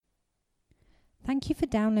Thank you for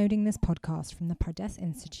downloading this podcast from the Pardes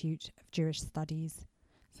Institute of Jewish Studies.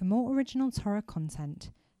 For more original Torah content,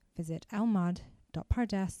 visit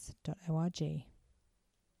elmad.pardes.org.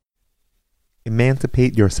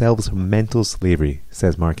 Emancipate yourselves from mental slavery,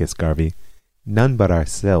 says Marcus Garvey. None but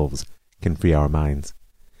ourselves can free our minds.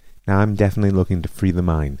 Now I'm definitely looking to free the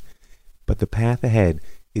mind, but the path ahead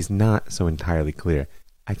is not so entirely clear.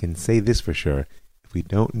 I can say this for sure: if we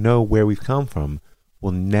don't know where we've come from,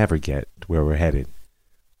 we'll never get to where we're headed.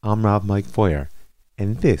 I'm Rav Mike Foyer,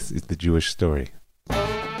 and this is The Jewish Story.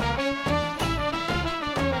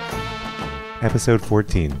 Episode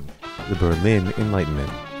 14, The Berlin Enlightenment.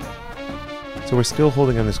 So we're still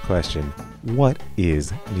holding on this question, what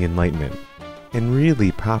is the Enlightenment? And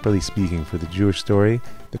really, properly speaking, for the Jewish story,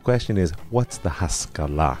 the question is, what's the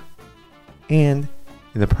Haskalah? And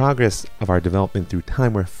in the progress of our development through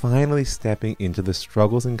time, we're finally stepping into the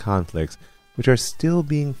struggles and conflicts which are still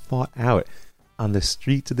being fought out on the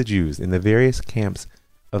streets of the Jews in the various camps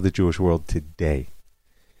of the Jewish world today.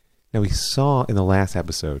 Now, we saw in the last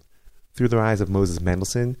episode, through the eyes of Moses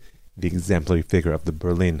Mendelssohn, the exemplary figure of the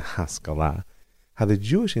Berlin Haskalah, how the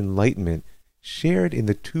Jewish Enlightenment shared in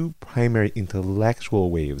the two primary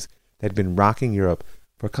intellectual waves that had been rocking Europe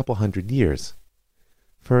for a couple hundred years.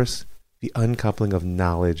 First, the uncoupling of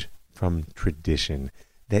knowledge from tradition,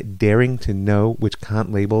 that daring to know, which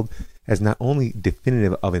Kant labeled as not only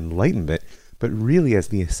definitive of enlightenment, but really as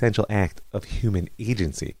the essential act of human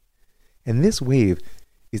agency. And this wave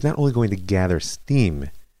is not only going to gather steam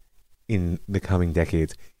in the coming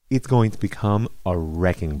decades, it's going to become a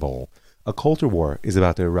wrecking ball. A culture war is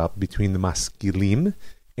about to erupt between the maskilim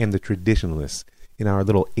and the traditionalists in our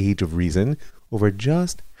little age of reason over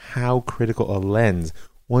just how critical a lens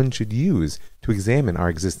one should use to examine our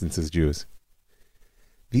existence as Jews.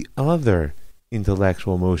 The other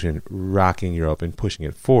intellectual motion rocking Europe and pushing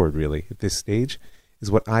it forward, really, at this stage, is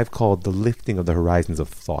what I've called the lifting of the horizons of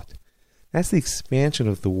thought. That's the expansion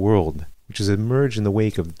of the world, which has emerged in the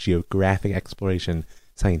wake of geographic exploration,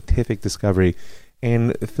 scientific discovery,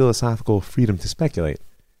 and philosophical freedom to speculate.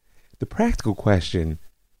 The practical question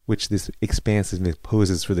which this expansiveness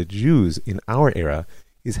poses for the Jews in our era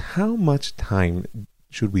is how much time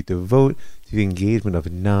should we devote to the engagement of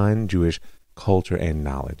non-Jewish culture and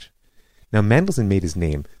knowledge? Now, Mendelssohn made his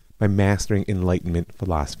name by mastering Enlightenment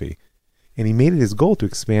philosophy, and he made it his goal to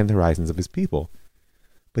expand the horizons of his people.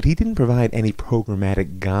 But he didn't provide any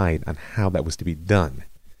programmatic guide on how that was to be done.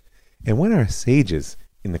 And when our sages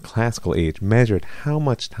in the classical age measured how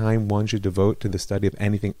much time one should devote to the study of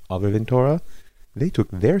anything other than Torah, they took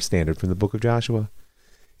their standard from the book of Joshua.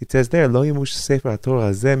 It says there, Lo yemush sefer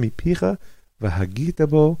Torah zeh mipicha v'hagita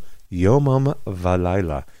bo yomam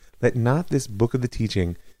v'layla. Let not this book of the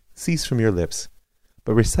teaching cease from your lips,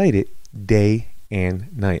 but recite it day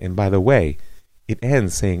and night. And by the way, it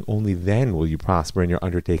ends saying, only then will you prosper in your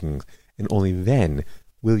undertakings, and only then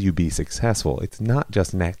will you be successful. It's not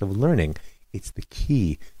just an act of learning, it's the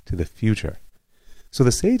key to the future. So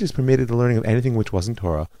the sages permitted the learning of anything which wasn't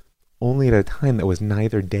Torah, only at a time that was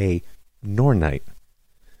neither day nor night.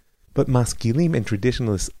 But maskilim and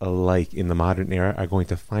traditionalists alike in the modern era are going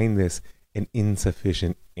to find this an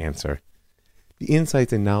insufficient answer. The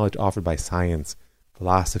insights and knowledge offered by science,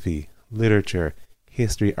 philosophy, literature,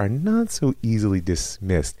 history are not so easily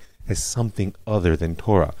dismissed as something other than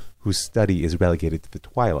Torah, whose study is relegated to the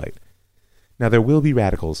twilight. Now, there will be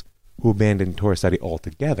radicals who abandon Torah study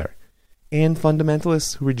altogether, and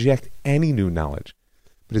fundamentalists who reject any new knowledge.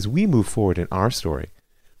 But as we move forward in our story,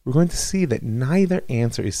 we're going to see that neither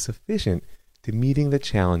answer is sufficient to meeting the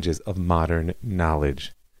challenges of modern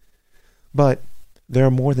knowledge. But there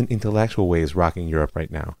are more than intellectual waves rocking Europe right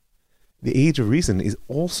now. The age of reason is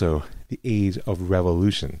also the age of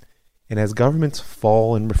revolution, and as governments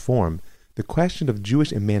fall and reform, the question of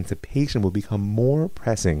Jewish emancipation will become more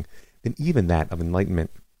pressing than even that of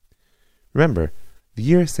enlightenment. Remember, the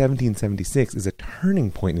year 1776 is a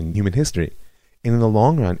turning point in human history, and in the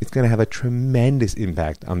long run, it's going to have a tremendous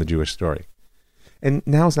impact on the Jewish story. And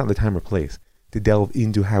now is not the time or place to delve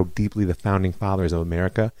into how deeply the founding fathers of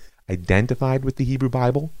America identified with the Hebrew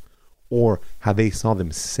Bible, or how they saw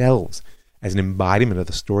themselves as an embodiment of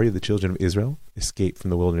the story of the children of Israel, escaped from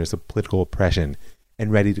the wilderness of political oppression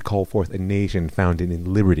and ready to call forth a nation founded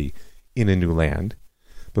in liberty in a new land.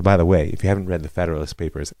 But by the way, if you haven't read the Federalist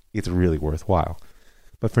Papers, it's really worthwhile.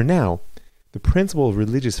 But for now, the principle of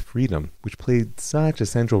religious freedom, which played such a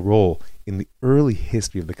central role in the early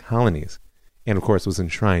history of the colonies, and of course was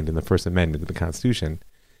enshrined in the First Amendment of the Constitution,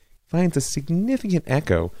 finds a significant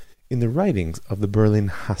echo in the writings of the Berlin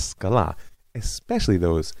Haskalah, especially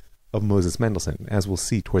those of Moses Mendelssohn, as we'll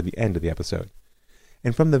see toward the end of the episode.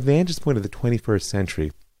 And from the vantage point of the 21st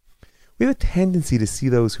century, we have a tendency to see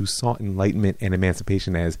those who sought enlightenment and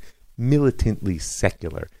emancipation as militantly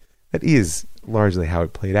secular. That is largely how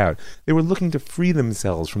it played out. They were looking to free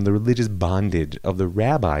themselves from the religious bondage of the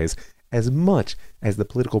rabbis as much as the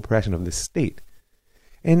political oppression of the state.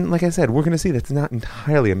 And like I said, we're going to see that's not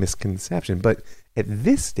entirely a misconception, but at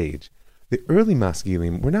this stage, the early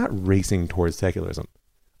Maskilim were not racing towards secularism.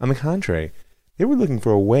 On the contrary, they were looking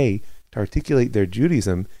for a way to articulate their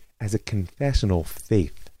Judaism as a confessional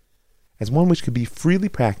faith, as one which could be freely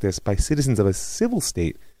practiced by citizens of a civil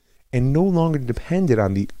state and no longer depended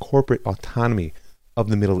on the corporate autonomy of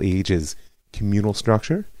the Middle Ages communal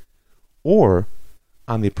structure or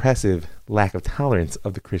on the oppressive lack of tolerance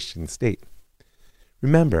of the Christian state.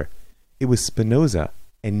 Remember, it was Spinoza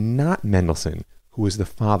and not Mendelssohn who was the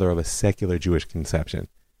father of a secular Jewish conception.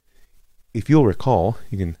 If you'll recall,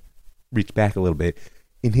 you can reach back a little bit,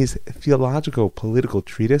 in his theologico-political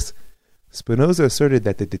treatise, Spinoza asserted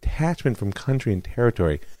that the detachment from country and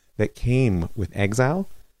territory that came with exile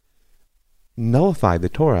nullified the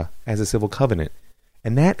Torah as a civil covenant,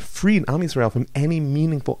 and that freed Am Yisrael from any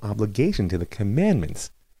meaningful obligation to the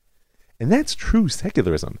commandments. And that's true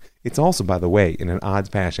secularism. It's also, by the way, in an odd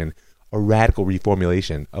fashion, a radical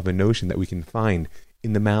reformulation of a notion that we can find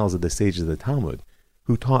in the mouths of the sages of the Talmud,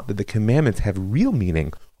 who taught that the commandments have real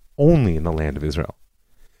meaning only in the land of Israel.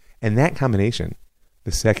 And that combination,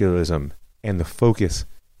 the secularism and the focus,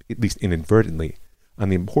 at least inadvertently, on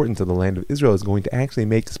the importance of the land of Israel is going to actually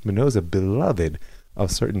make Spinoza beloved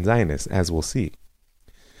of certain Zionists, as we'll see.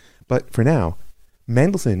 But for now,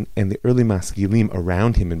 Mendelssohn and the early Maskilim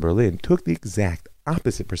around him in Berlin took the exact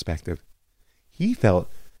opposite perspective. He felt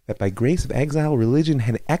that by grace of exile, religion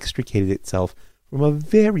had extricated itself from a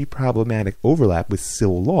very problematic overlap with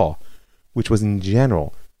civil law, which was in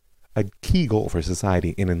general a key goal for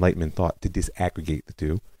society in Enlightenment thought to disaggregate the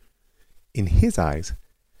two. In his eyes,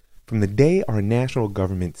 from the day our national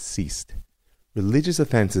government ceased, religious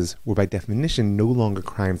offenses were by definition no longer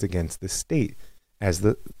crimes against the state, as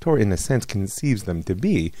the Torah in a sense conceives them to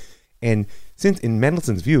be. And since in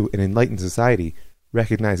Mendelssohn's view, an enlightened society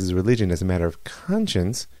recognizes religion as a matter of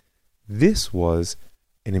conscience, this was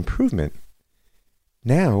an improvement.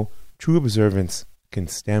 Now, true observance can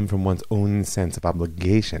stem from one's own sense of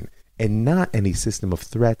obligation and not any system of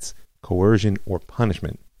threats, coercion, or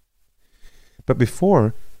punishment. But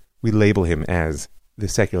before we label him as the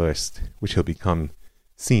secularist, which he'll become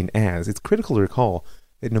seen as, it's critical to recall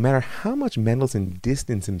that no matter how much Mendelssohn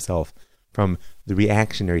distanced himself from the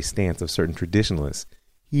reactionary stance of certain traditionalists,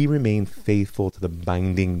 he remained faithful to the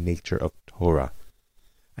binding nature of Torah.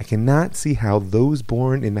 I cannot see how those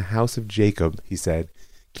born in the house of Jacob, he said,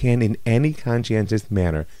 can in any conscientious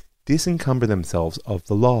manner disencumber themselves of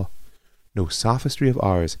the law. No sophistry of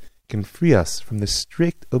ours can free us from the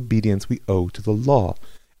strict obedience we owe to the law,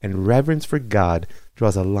 and reverence for God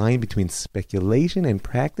draws a line between speculation and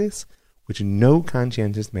practice which no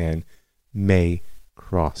conscientious man may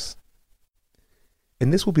cross.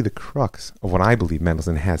 And this will be the crux of what I believe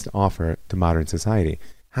Mendelssohn has to offer to modern society,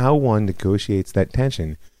 how one negotiates that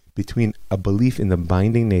tension between a belief in the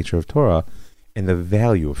binding nature of Torah and the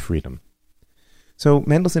value of freedom. So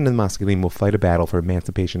Mendelssohn and the Maskilim will fight a battle for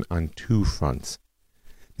emancipation on two fronts.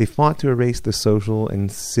 They fought to erase the social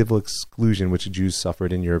and civil exclusion which Jews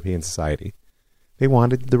suffered in European society. They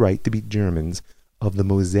wanted the right to be Germans of the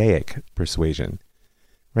Mosaic persuasion,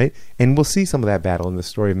 right? And we'll see some of that battle in the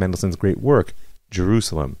story of Mendelssohn's great work,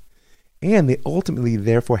 Jerusalem. And they ultimately,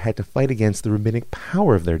 therefore, had to fight against the rabbinic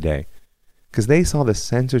power of their day, because they saw the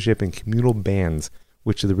censorship and communal bans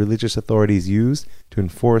which the religious authorities used to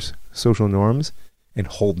enforce social norms and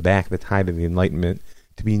hold back the tide of the Enlightenment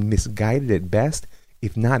to be misguided at best,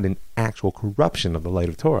 if not an actual corruption of the light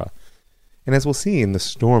of Torah. And as we'll see in the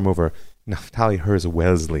storm over Naftali Herz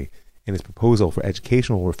Wellesley and his proposal for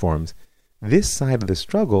educational reforms, this side of the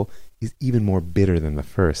struggle is even more bitter than the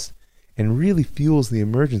first, and really fuels the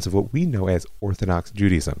emergence of what we know as Orthodox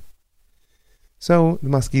Judaism. So the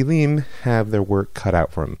Maskilim have their work cut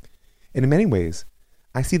out for them. And in many ways,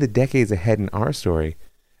 I see the decades ahead in our story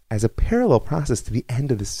as a parallel process to the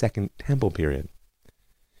end of the Second Temple period.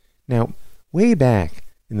 Now, way back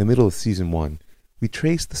in the middle of Season 1, we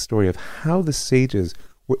trace the story of how the sages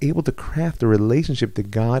were able to craft a relationship to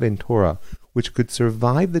God and Torah which could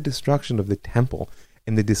survive the destruction of the temple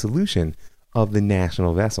and the dissolution of the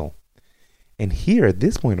national vessel. And here, at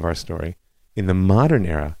this point of our story, in the modern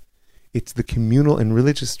era, it's the communal and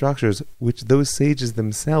religious structures which those sages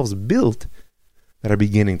themselves built that are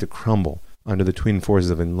beginning to crumble under the twin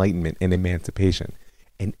forces of enlightenment and emancipation,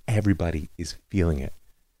 and everybody is feeling it.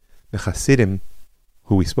 The Hasidim,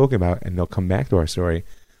 who we spoke about, and they'll come back to our story,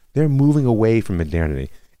 they're moving away from modernity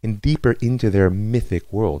and deeper into their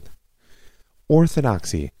mythic world.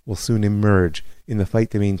 Orthodoxy will soon emerge in the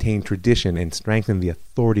fight to maintain tradition and strengthen the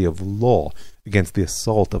authority of law against the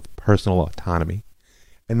assault of personal autonomy.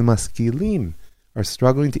 And the Maskilim are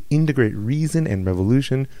struggling to integrate reason and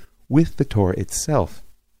revolution with the Torah itself.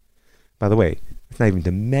 By the way, it's not even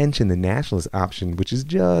to mention the nationalist option, which is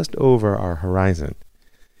just over our horizon.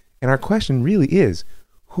 And our question really is,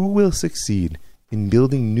 who will succeed in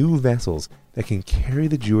building new vessels that can carry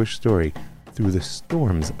the Jewish story through the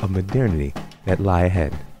storms of modernity that lie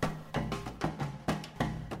ahead?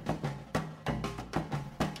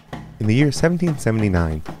 In the year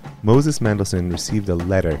 1779, Moses Mendelssohn received a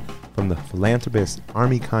letter from the philanthropist,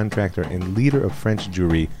 army contractor, and leader of French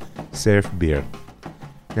Jewry, Serf Beer.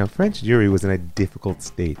 Now, French Jewry was in a difficult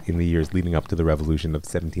state in the years leading up to the Revolution of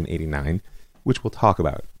 1789, which we'll talk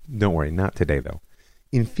about. Don't worry, not today, though.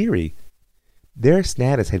 In theory, their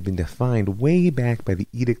status had been defined way back by the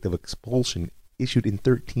Edict of Expulsion issued in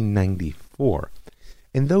 1394.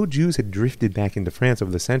 And though Jews had drifted back into France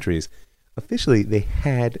over the centuries, officially they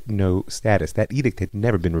had no status. That edict had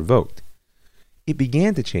never been revoked. It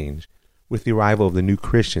began to change with the arrival of the new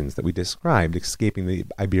Christians that we described escaping the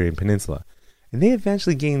Iberian Peninsula, and they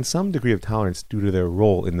eventually gained some degree of tolerance due to their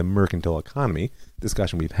role in the mercantile economy,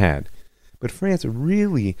 discussion we've had. But France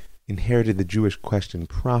really inherited the Jewish question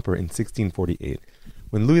proper in 1648,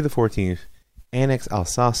 when Louis XIV annexed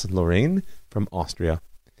Alsace-Lorraine from Austria,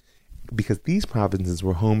 because these provinces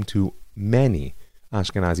were home to many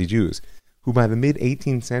Ashkenazi Jews, who by the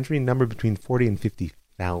mid-18th century numbered between 40 and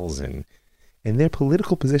 50,000, and their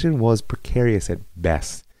political position was precarious at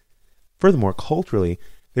best. Furthermore, culturally,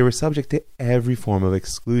 they were subject to every form of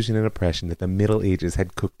exclusion and oppression that the Middle Ages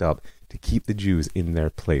had cooked up to keep the Jews in their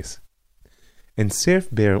place. And Serf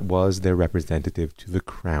Beer was their representative to the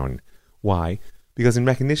crown. Why? Because in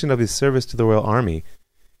recognition of his service to the royal army,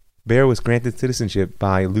 Beer was granted citizenship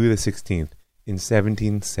by Louis XVI in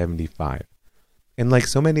 1775. And like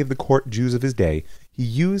so many of the court Jews of his day, he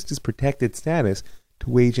used his protected status to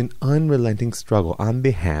wage an unrelenting struggle on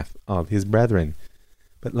behalf of his brethren.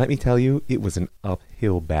 But let me tell you, it was an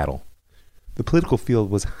uphill battle. The political field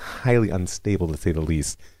was highly unstable, to say the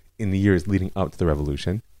least, in the years leading up to the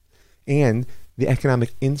revolution. And the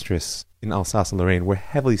economic interests in Alsace-Lorraine were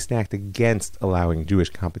heavily stacked against allowing Jewish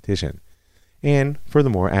competition. And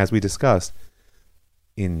furthermore, as we discussed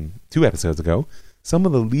in 2 episodes ago, some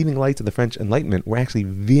of the leading lights of the French Enlightenment were actually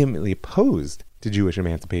vehemently opposed to Jewish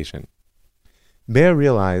emancipation. Beer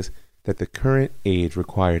realized that the current age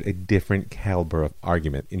required a different caliber of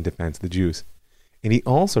argument in defense of the Jews. And he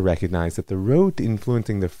also recognized that the road to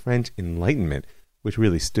influencing the French Enlightenment, which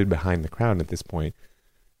really stood behind the crown at this point,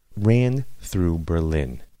 ran through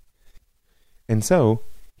Berlin. And so,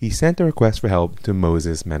 he sent a request for help to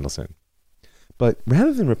Moses Mendelssohn. But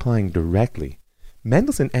rather than replying directly,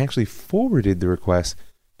 Mendelssohn actually forwarded the request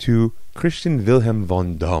to Christian Wilhelm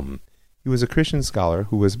von Dohm. He was a Christian scholar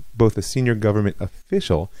who was both a senior government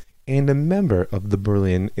official and a member of the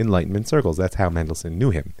Berlin Enlightenment circles. That's how Mendelssohn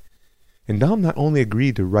knew him. And Dohm not only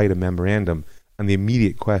agreed to write a memorandum on the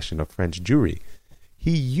immediate question of French Jewry,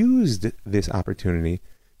 he used this opportunity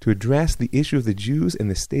to address the issue of the Jews and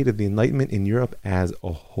the state of the Enlightenment in Europe as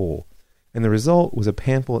a whole. And the result was a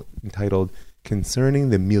pamphlet entitled Concerning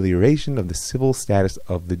the Amelioration of the Civil Status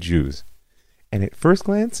of the Jews. And at first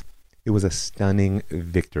glance, it was a stunning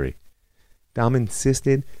victory. Dohm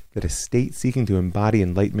insisted that a state seeking to embody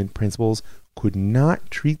Enlightenment principles could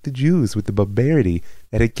not treat the Jews with the barbarity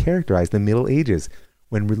that had characterized the Middle Ages,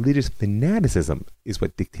 when religious fanaticism is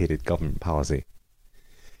what dictated government policy.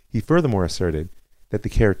 He furthermore asserted that the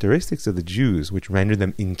characteristics of the Jews which rendered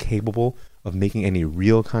them incapable of making any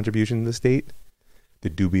real contribution to the state, the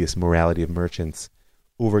dubious morality of merchants,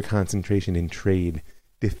 overconcentration in trade,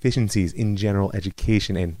 deficiencies in general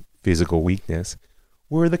education, and physical weakness,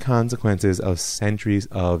 were the consequences of centuries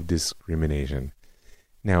of discrimination.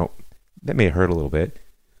 Now, that may hurt a little bit,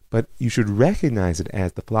 but you should recognize it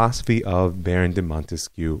as the philosophy of Baron de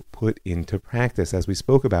Montesquieu put into practice, as we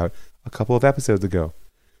spoke about a couple of episodes ago.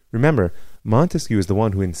 Remember, Montesquieu is the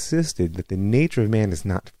one who insisted that the nature of man is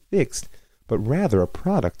not fixed, but rather a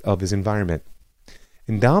product of his environment.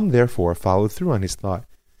 And Dohm therefore followed through on his thought,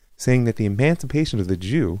 saying that the emancipation of the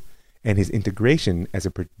Jew and his integration as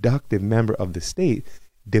a productive member of the state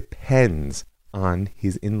depends on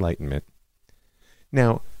his enlightenment.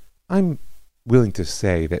 Now, I'm willing to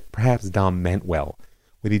say that perhaps Dohm meant well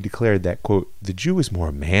when he declared that, quote, the Jew is more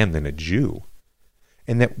a man than a Jew,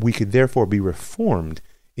 and that we could therefore be reformed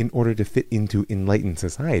in order to fit into enlightened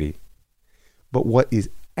society. But what is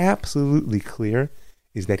absolutely clear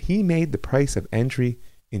is that he made the price of entry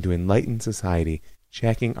into enlightened society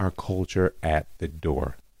checking our culture at the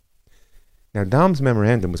door. Now, Damm's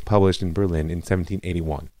memorandum was published in Berlin in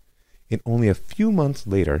 1781, and only a few months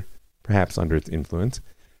later, perhaps under its influence,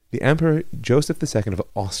 the Emperor Joseph II of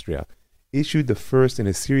Austria issued the first in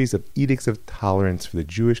a series of edicts of tolerance for the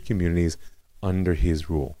Jewish communities under his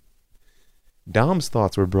rule. Damm's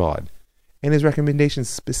thoughts were broad, and his recommendations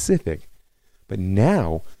specific, but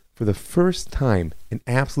now, for the first time, an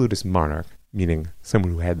absolutist monarch, meaning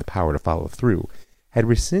someone who had the power to follow through, had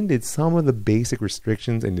rescinded some of the basic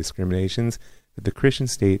restrictions and discriminations that the Christian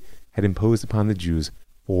state had imposed upon the Jews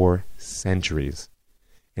for centuries.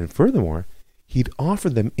 And furthermore, he'd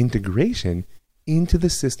offered them integration into the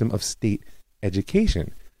system of state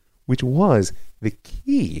education, which was the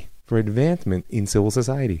key for advancement in civil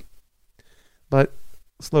society. But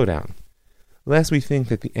slow down. Lest we think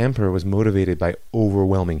that the emperor was motivated by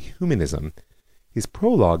overwhelming humanism, his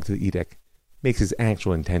prologue to the edict makes his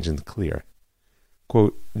actual intentions clear.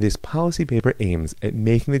 Quote, "This policy paper aims at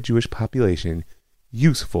making the Jewish population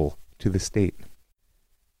useful to the state."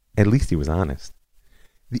 At least he was honest.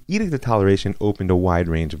 The Edict of Toleration opened a wide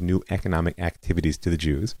range of new economic activities to the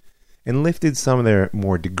Jews and lifted some of their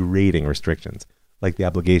more degrading restrictions, like the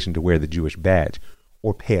obligation to wear the Jewish badge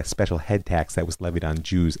or pay a special head tax that was levied on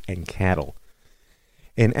Jews and cattle.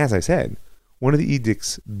 And as I said, one of the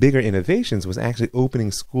edict's bigger innovations was actually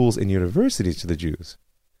opening schools and universities to the Jews.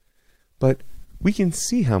 But we can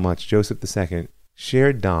see how much Joseph II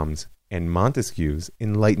shared Damm's and Montesquieu's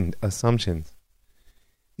enlightened assumptions.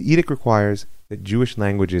 The edict requires that Jewish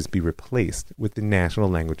languages be replaced with the national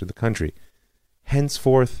language of the country.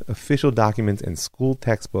 Henceforth, official documents and school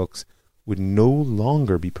textbooks would no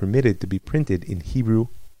longer be permitted to be printed in Hebrew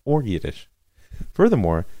or Yiddish.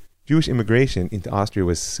 Furthermore, Jewish immigration into Austria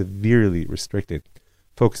was severely restricted,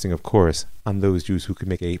 focusing, of course, on those Jews who could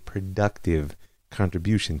make a productive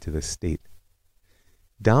contribution to the state.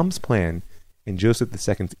 Damm's plan and Joseph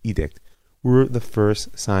II's edict were the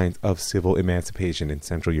first signs of civil emancipation in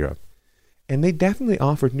Central Europe, and they definitely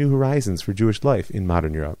offered new horizons for Jewish life in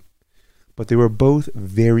modern Europe. But they were both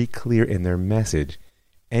very clear in their message.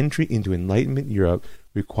 Entry into Enlightenment Europe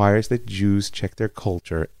requires that Jews check their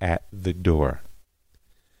culture at the door.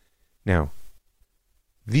 Now,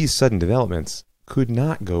 these sudden developments could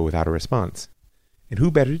not go without a response, and who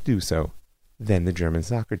better to do so than the German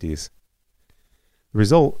Socrates? The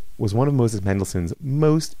result was one of Moses Mendelssohn's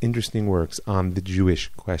most interesting works on the Jewish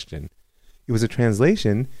question. It was a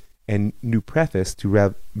translation and new preface to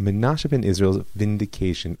Rav Menashe ben Israel's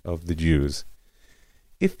Vindication of the Jews.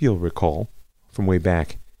 If you'll recall, from way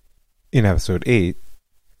back in episode 8,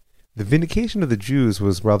 the Vindication of the Jews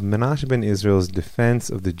was Rav Menashe ben Israel's defense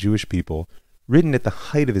of the Jewish people, written at the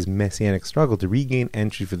height of his messianic struggle to regain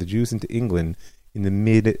entry for the Jews into England in the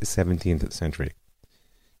mid-17th century.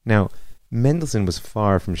 Now, Mendelssohn was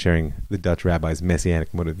far from sharing the Dutch rabbi's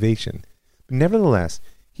messianic motivation, but nevertheless,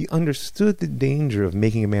 he understood the danger of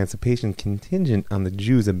making emancipation contingent on the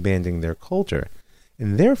Jews abandoning their culture,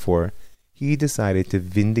 and therefore he decided to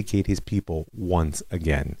vindicate his people once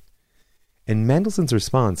again. And Mendelssohn's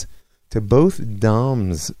response to both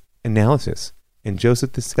Damm's analysis and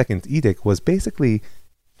Joseph II's edict was basically,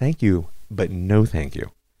 thank you, but no thank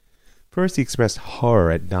you. First, he expressed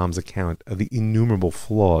horror at Damm's account of the innumerable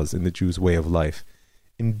flaws in the Jews' way of life,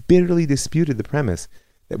 and bitterly disputed the premise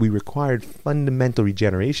that we required fundamental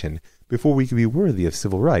regeneration before we could be worthy of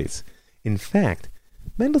civil rights. In fact,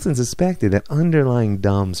 Mendelssohn suspected that underlying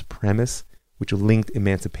Damm's premise, which linked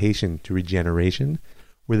emancipation to regeneration,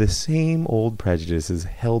 were the same old prejudices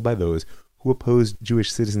held by those who opposed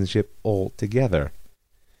Jewish citizenship altogether.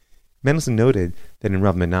 Mendelssohn noted that in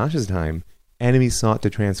Rav Menashe's time, enemies sought to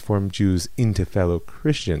transform Jews into fellow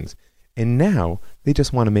Christians, and now they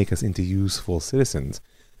just want to make us into useful citizens.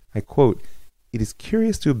 I quote, "It is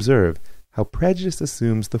curious to observe how prejudice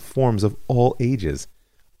assumes the forms of all ages,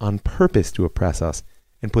 on purpose to oppress us,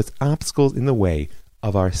 and puts obstacles in the way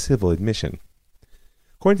of our civil admission."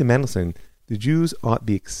 According to Mendelssohn, the Jews ought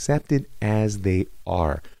be accepted as they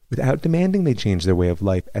are, without demanding they change their way of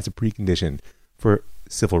life as a precondition for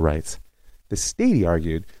civil rights. The state, he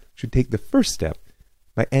argued, should take the first step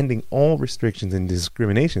by ending all restrictions and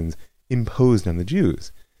discriminations imposed on the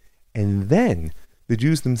Jews. And then the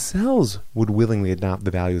Jews themselves would willingly adopt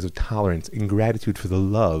the values of tolerance and gratitude for the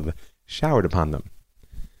love showered upon them.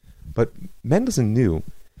 But Mendelssohn knew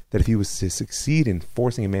that if he was to succeed in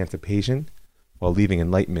forcing emancipation while leaving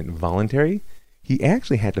enlightenment voluntary, he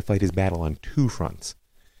actually had to fight his battle on two fronts.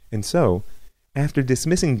 And so, after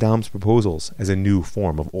dismissing Damm's proposals as a new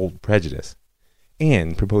form of old prejudice,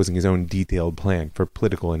 and proposing his own detailed plan for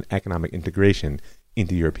political and economic integration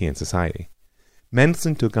into European society.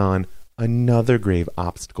 Mendelssohn took on another grave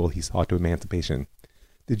obstacle he saw to emancipation: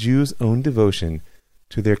 the Jews' own devotion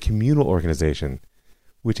to their communal organization,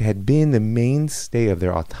 which had been the mainstay of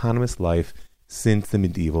their autonomous life since the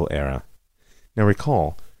medieval era. Now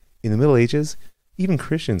recall, in the Middle Ages, even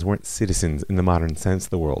Christians weren't citizens in the modern sense of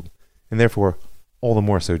the word, and therefore all the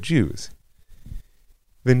more so Jews.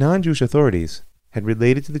 The non-Jewish authorities had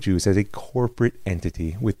related to the Jews as a corporate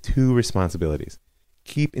entity with two responsibilities: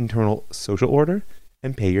 keep internal social order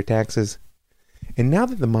and pay your taxes. And now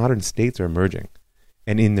that the modern states are emerging,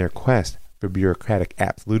 and in their quest for bureaucratic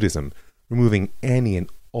absolutism, removing any and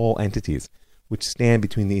all entities which stand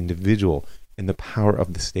between the individual and the power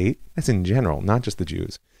of the state, that's in general, not just the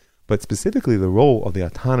Jews, but specifically the role of the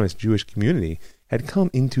autonomous Jewish community, had come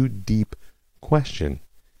into deep question.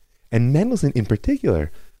 And Mendelssohn in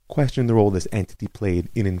particular questioned the role this entity played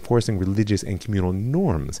in enforcing religious and communal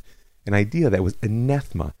norms, an idea that was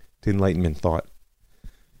anathema to Enlightenment thought.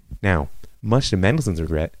 Now, much to Mendelssohn's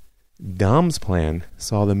regret, Daum's plan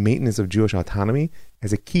saw the maintenance of Jewish autonomy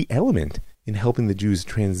as a key element in helping the Jews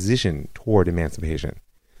transition toward emancipation,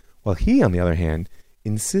 while he, on the other hand,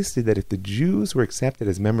 insisted that if the Jews were accepted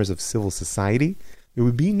as members of civil society, there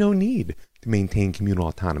would be no need to maintain communal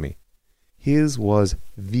autonomy. His was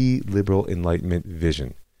the liberal Enlightenment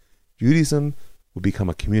vision. Judaism would become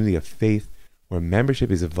a community of faith where membership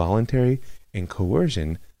is voluntary and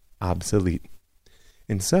coercion obsolete.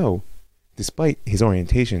 And so, despite his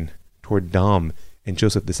orientation toward Daum and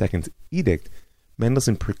Joseph II's edict,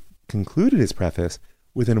 Mendelssohn concluded his preface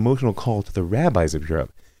with an emotional call to the rabbis of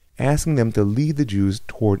Europe, asking them to lead the Jews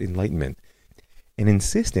toward enlightenment, and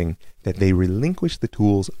insisting that they relinquish the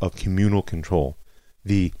tools of communal control,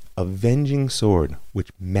 the avenging sword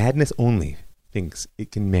which madness only thinks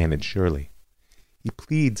it can manage surely. He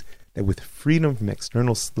pleads that with freedom from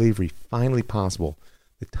external slavery finally possible,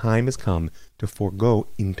 the time has come to forego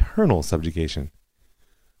internal subjugation.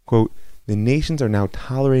 Quote, "The nations are now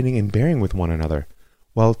tolerating and bearing with one another,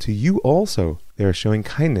 while to you also they are showing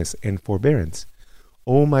kindness and forbearance.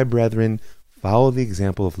 O my brethren, follow the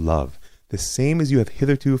example of love, the same as you have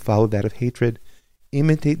hitherto followed that of hatred.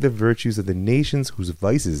 Imitate the virtues of the nations whose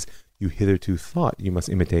vices you hitherto thought you must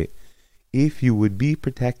imitate. If you would be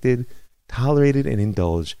protected, tolerated, and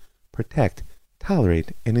indulge, protect,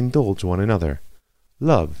 tolerate, and indulge one another.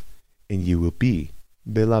 Love, and you will be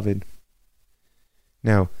beloved."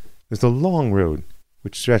 Now, there's a long road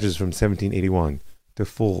which stretches from 1781 to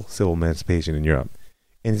full civil emancipation in Europe,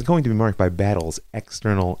 and is going to be marked by battles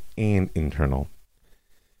external and internal.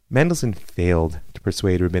 Mendelssohn failed to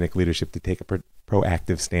persuade rabbinic leadership to take a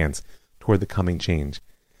proactive stance toward the coming change.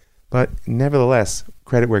 But nevertheless,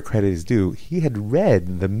 credit where credit is due, he had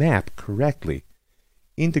read the map correctly.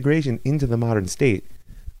 Integration into the modern state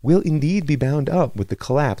will indeed be bound up with the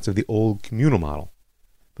collapse of the old communal model,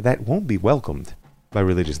 but that won't be welcomed by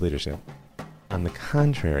religious leadership. On the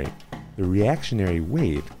contrary, the reactionary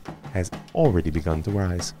wave has already begun to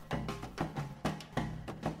rise.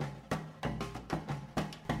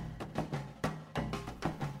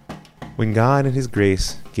 When God in His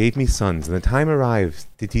grace gave me sons and the time arrived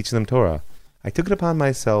to teach them Torah, I took it upon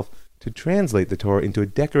myself to translate the Torah into a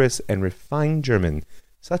decorous and refined German,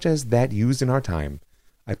 such as that used in our time.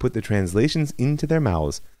 I put the translations into their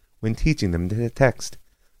mouths when teaching them the text,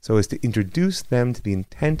 so as to introduce them to the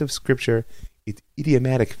intent of Scripture, its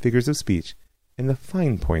idiomatic figures of speech, and the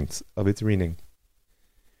fine points of its reading.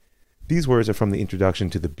 These words are from the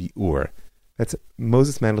introduction to the Biur. That's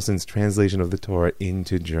Moses Mendelssohn's translation of the Torah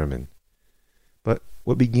into German. But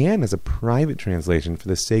what began as a private translation for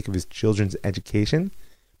the sake of his children's education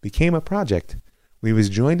became a project when he was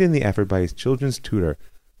joined in the effort by his children's tutor,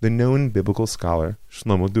 the known biblical scholar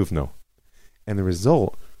Shlomo Duvno, and the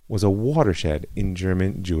result was a watershed in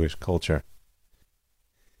German Jewish culture.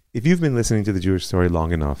 If you've been listening to the Jewish story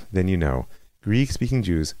long enough, then you know Greek-speaking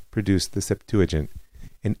Jews produced the Septuagint,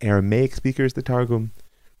 and Aramaic speakers the Targum.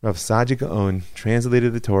 Rav Saadia Gaon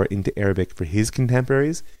translated the Torah into Arabic for his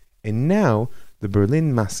contemporaries, and now the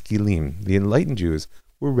Berlin Maskilim, the enlightened Jews,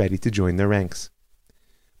 were ready to join their ranks.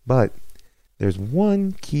 But there's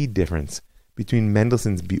one key difference between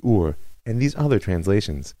Mendelssohn's Biur and these other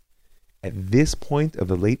translations. At this point of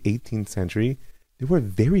the late 18th century, there were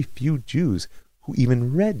very few Jews who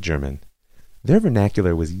even read German. Their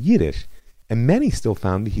vernacular was Yiddish, and many still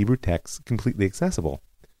found the Hebrew texts completely accessible.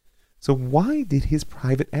 So why did his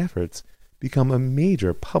private efforts become a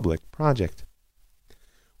major public project?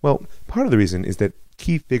 Well, part of the reason is that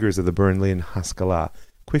key figures of the Berlin Haskalah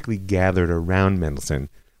quickly gathered around Mendelssohn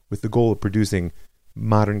with the goal of producing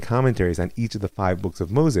modern commentaries on each of the 5 books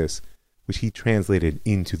of Moses, which he translated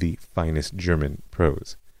into the finest German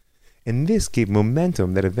prose. And this gave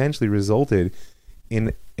momentum that eventually resulted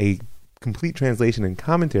in a complete translation and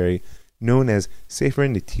commentary known as Sefer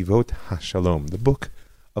Netivot HaShalom, the Book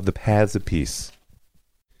of the Paths of Peace,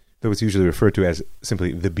 though it's usually referred to as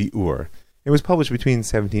simply the Bi'ur. It was published between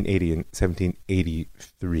 1780 and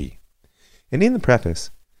 1783. And in the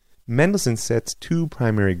preface, Mendelssohn sets two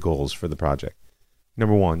primary goals for the project.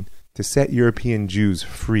 Number one, to set European Jews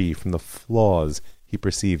free from the flaws he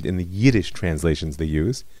perceived in the Yiddish translations they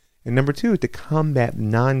use, and number two, to combat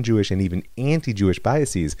non-Jewish and even anti-Jewish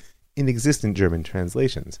biases in existent German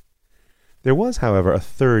translations. There was, however, a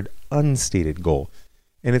third unstated goal,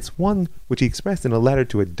 and it's one which he expressed in a letter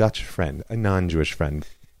to a Dutch friend, a non-Jewish friend.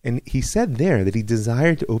 And he said there that he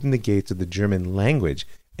desired to open the gates of the German language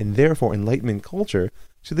and therefore Enlightenment culture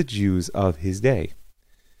to the Jews of his day.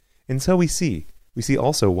 And so we see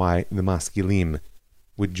also why the Maskilim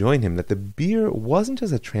would join him, that the Beer wasn't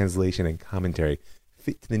just a translation and commentary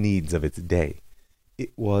fit to the needs of its day.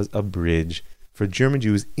 It was a bridge for German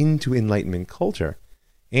Jews into Enlightenment culture.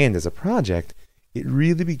 And as a project, it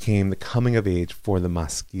really became the coming of age for the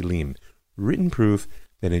Maskilim, written proof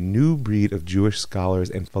that a new breed of Jewish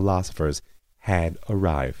scholars and philosophers had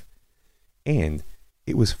arrived. And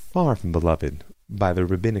it was far from beloved by the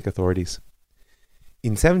rabbinic authorities.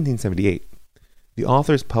 In 1778, the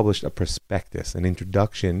authors published a prospectus, an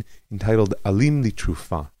introduction entitled Alim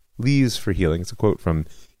Litrufa, Leaves for Healing. It's a quote from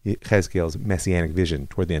Chezkel's Messianic Vision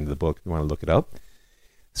toward the end of the book, if you want to look it up.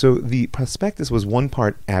 So the prospectus was one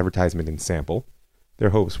part advertisement and sample. Their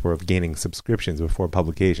hopes were of gaining subscriptions before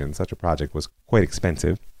publication. Such a project was quite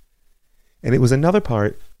expensive. And it was another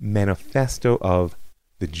part manifesto of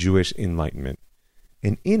the Jewish Enlightenment.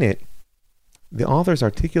 And in it, the authors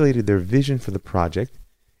articulated their vision for the project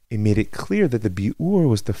and made it clear that the Bi'ur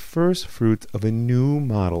was the first fruit of a new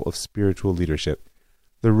model of spiritual leadership.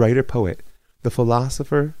 The writer-poet, the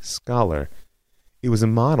philosopher-scholar. It was a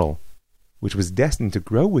model which was destined to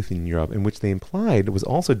grow within Europe and which they implied was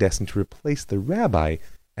also destined to replace the rabbi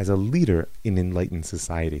as a leader in enlightened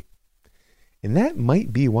society. And that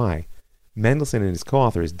might be why Mendelssohn and his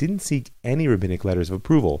co-authors didn't seek any rabbinic letters of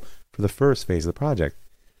approval for the first phase of the project.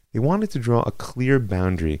 They wanted to draw a clear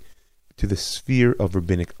boundary to the sphere of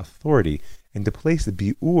rabbinic authority and to place the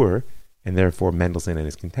Bi'ur, and therefore Mendelssohn and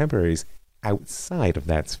his contemporaries, outside of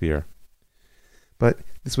that sphere. But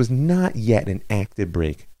this was not yet an active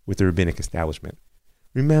break with the rabbinic establishment.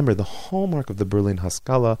 Remember, the hallmark of the Berlin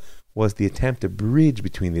Haskalah was the attempt to bridge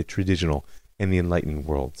between the traditional and the enlightened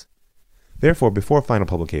worlds. Therefore, before final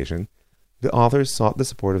publication, the authors sought the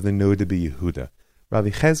support of the Noda B'Yehuda, Rabbi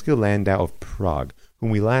Chezkel Landau of Prague, whom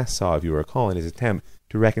we last saw, if you recall, in his attempt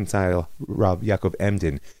to reconcile Rav Yaakov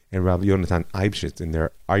Emden and Rav Yonatan Eibschitz in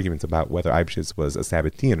their arguments about whether Eibschitz was a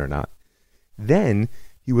Sabbatean or not. Then,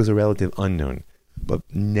 he was a relative unknown, but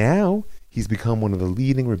now he's become one of the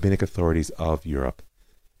leading rabbinic authorities of Europe.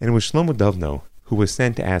 And it was Shlomo Dovno who was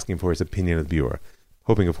sent to ask him for his opinion of the Bi'ur,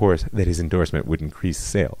 hoping, of course, that his endorsement would increase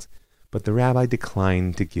sales. But the rabbi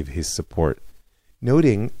declined to give his support,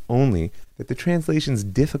 noting only that the translation's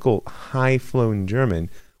difficult, high-flown German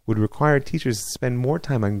would require teachers to spend more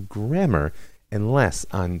time on grammar and less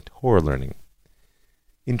on Torah learning.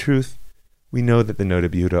 In truth, we know that the Noda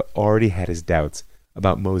B'Yehuda already had his doubts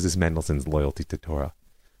about Moses Mendelssohn's loyalty to Torah.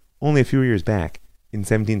 Only a few years back, in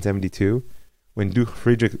 1772, when Duke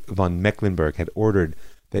Friedrich von Mecklenburg had ordered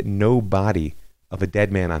that no body of a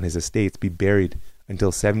dead man on his estates be buried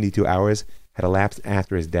until 72 hours had elapsed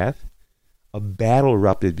after his death, a battle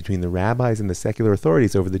erupted between the rabbis and the secular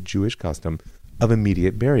authorities over the Jewish custom of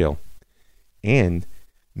immediate burial. And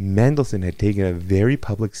Mendelssohn had taken a very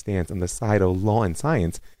public stance on the side of law and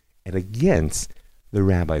science and against the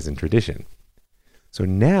rabbis and tradition. So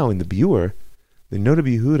now in the Bi'ur, the Noda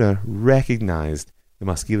B'Yehuda recognized the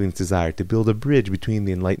Maskilim's desire to build a bridge between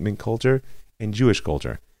the Enlightenment culture and Jewish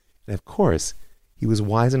culture. And of course, he was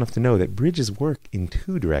wise enough to know that bridges work in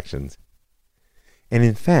two directions. And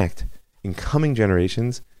in fact, in coming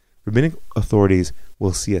generations, rabbinic authorities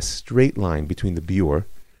will see a straight line between the Bi'ur,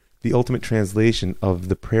 the ultimate translation of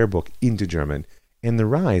the prayer book into German, and the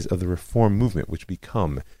rise of the Reform movement, which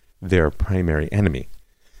become their primary enemy.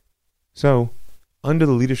 So, under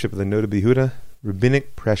the leadership of the Noda B'Yehuda,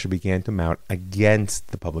 rabbinic pressure began to mount against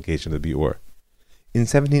the publication of the Bi'ur. In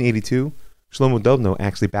 1782, Shlomo Dovno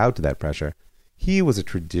actually bowed to that pressure. He was a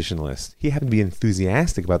traditionalist. He happened to be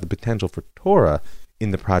enthusiastic about the potential for Torah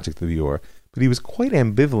in the project of the Bi'ur, but he was quite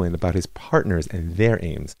ambivalent about his partners and their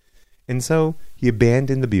aims. And so he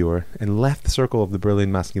abandoned the Bi'ur and left the circle of the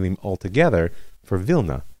Berlin Maskilim altogether for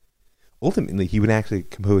Vilna. Ultimately, he would actually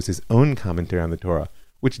compose his own commentary on the Torah,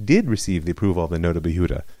 which did receive the approval of the Noda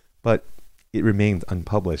B'Yehuda, but it remains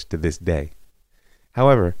unpublished to this day.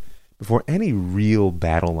 However, before any real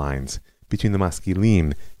battle lines between the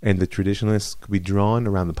Maskilim and the traditionalists could be drawn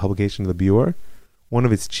around the publication of the Biur, one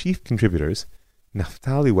of its chief contributors,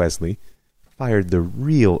 Naphtali Wesley, fired the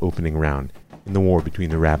real opening round in the war between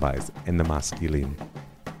the rabbis and the Maskilim.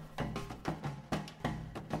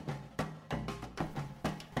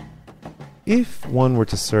 If one were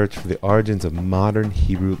to search for the origins of modern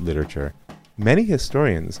Hebrew literature, many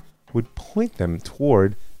historians would point them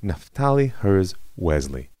toward Naphtali Herz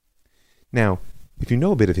Wesley. Now, if you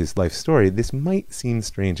know a bit of his life story, this might seem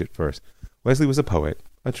strange at first. Wesley was a poet,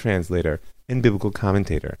 a translator, and biblical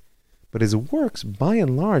commentator, but his works by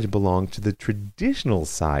and large belong to the traditional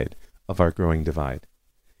side of our growing divide.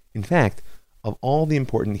 In fact, of all the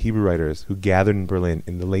important Hebrew writers who gathered in Berlin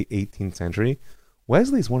in the late 18th century,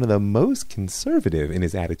 Wesley is one of the most conservative in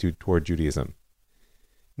his attitude toward Judaism.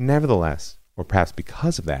 Nevertheless, or perhaps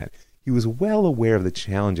because of that, he was well aware of the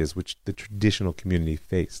challenges which the traditional community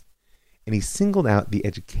faced, and he singled out the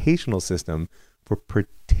educational system for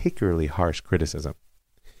particularly harsh criticism.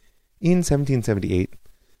 In 1778,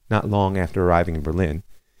 not long after arriving in Berlin,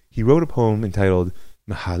 he wrote a poem entitled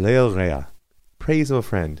Mahalel Rea, Praise of a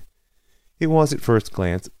Friend. It was, at first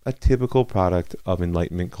glance, a typical product of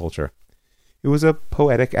Enlightenment culture. It was a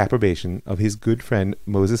poetic approbation of his good friend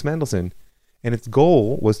Moses Mendelssohn, and its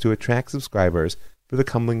goal was to attract subscribers for the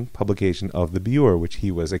coming publication of the Biur, which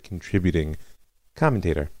he was a contributing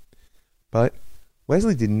commentator. But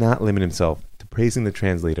Wesley did not limit himself to praising the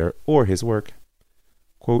translator or his work.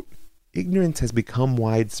 Quote, "Ignorance has become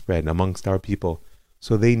widespread amongst our people,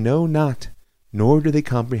 so they know not, nor do they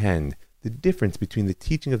comprehend the difference between the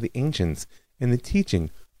teaching of the ancients and the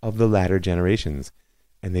teaching of the latter generations,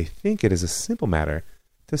 and they think it is a simple matter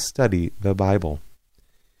to study the Bible."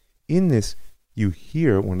 In this, you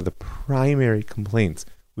hear one of the primary complaints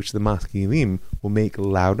which the Maskilim will make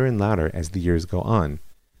louder and louder as the years go on,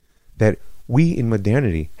 that we in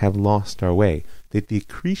modernity have lost our way, that the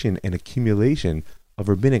accretion and accumulation of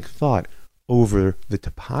rabbinic thought over the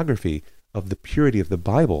topography of the purity of the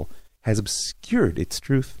Bible has obscured its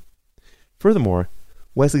truth. Furthermore,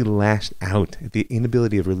 Wesley lashed out at the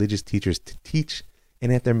inability of religious teachers to teach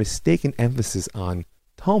and at their mistaken emphasis on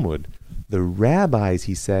Talmud. The rabbis,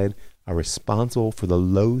 he said, are responsible for the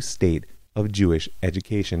low state of Jewish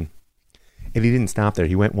education. And he didn't stop there.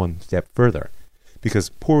 He went one step further, because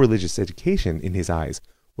poor religious education, in his eyes,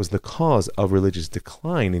 was the cause of religious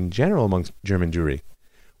decline in general amongst German Jewry,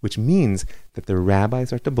 which means that the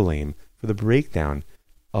rabbis are to blame for the breakdown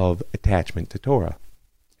of attachment to Torah.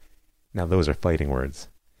 Now, those are fighting words.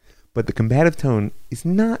 But the combative tone is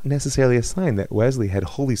not necessarily a sign that Wesley had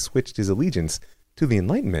wholly switched his allegiance to the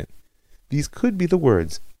Enlightenment. These could be the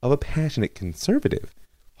words of a passionate conservative,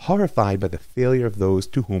 horrified by the failure of those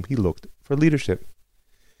to whom he looked for leadership.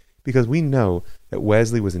 Because we know that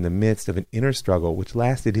Wesley was in the midst of an inner struggle which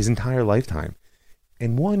lasted his entire lifetime,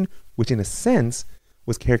 and one which in a sense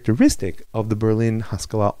was characteristic of the Berlin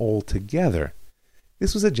Haskalah altogether.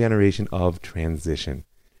 This was a generation of transition.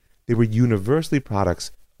 They were universally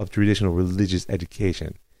products of traditional religious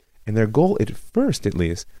education, and their goal, at first at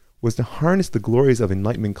least, was to harness the glories of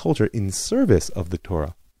Enlightenment culture in service of the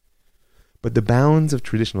Torah. But the bounds of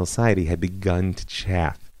traditional society had begun to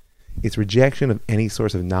chafe. Its rejection of any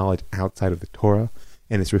source of knowledge outside of the Torah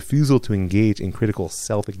and its refusal to engage in critical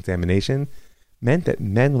self-examination meant that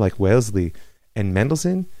men like Wesley and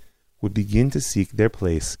Mendelssohn would begin to seek their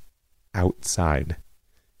place outside.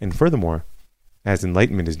 And furthermore, as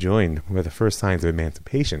Enlightenment is joined with the first signs of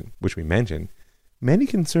emancipation, which we mentioned, many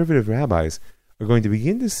conservative rabbis are going to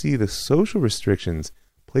begin to see the social restrictions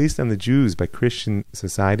placed on the Jews by Christian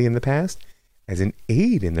society in the past as an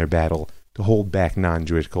aid in their battle to hold back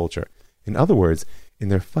non-Jewish culture. In other words, in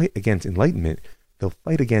their fight against Enlightenment, they'll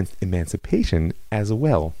fight against emancipation as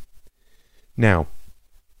well. Now,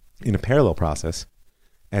 in a parallel process,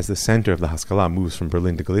 as the center of the Haskalah moves from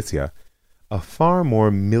Berlin to Galicia, a far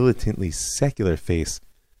more militantly secular face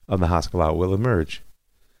of the Haskalah will emerge.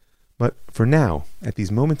 But for now, at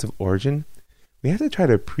these moments of origin, we have to try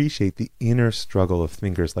to appreciate the inner struggle of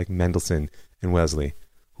thinkers like Mendelssohn and Wesley,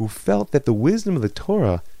 who felt that the wisdom of the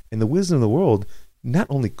Torah and the wisdom of the world not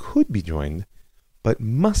only could be joined, but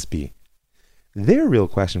must be. Their real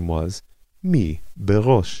question was, mi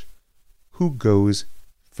berosh, who goes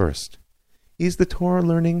first? Is the Torah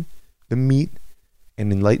learning the meat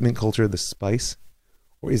and Enlightenment culture the spice?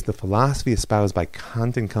 Or is the philosophy espoused by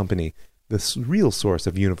Kant and company the real source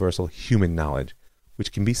of universal human knowledge,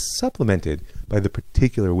 which can be supplemented by the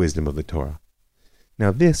particular wisdom of the Torah?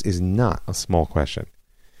 Now, this is not a small question,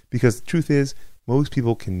 because the truth is, most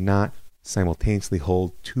people cannot simultaneously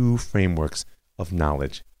hold two frameworks of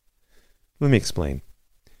knowledge. Let me explain.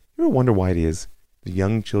 You ever wonder why it is that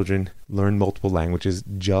young children learn multiple languages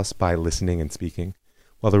just by listening and speaking,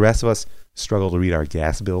 while the rest of us struggle to read our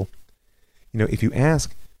gas bill? If you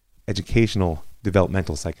ask educational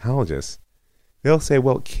developmental psychologists, they'll say,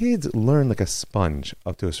 well, kids learn like a sponge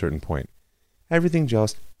up to a certain point. Everything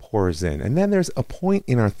just pours in. And then there's a point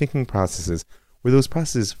in our thinking processes where those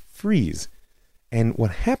processes freeze. And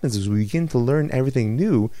what happens is we begin to learn everything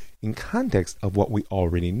new in context of what we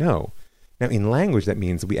already know. Now, in language, that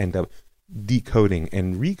means we end up decoding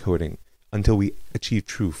and recoding until we achieve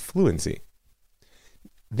true fluency.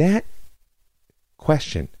 That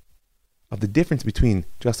question of the difference between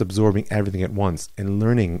just absorbing everything at once and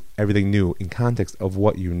learning everything new in context of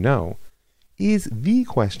what you know is the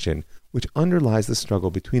question which underlies the struggle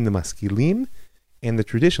between the maskilim and the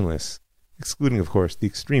traditionalists, excluding, of course, the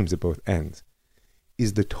extremes at both ends.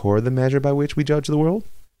 Is the Torah the measure by which we judge the world?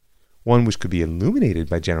 One which could be illuminated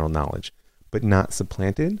by general knowledge, but not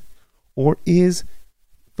supplanted? Or is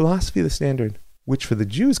philosophy the standard, which for the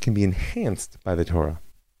Jews can be enhanced by the Torah?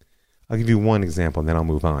 I'll give you one example and then I'll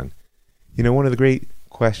move on. One of the great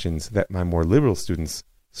questions that my more liberal students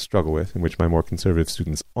struggle with, and which my more conservative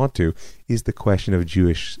students ought to, is the question of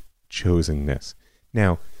Jewish chosenness.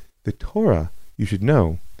 Now, the Torah, you should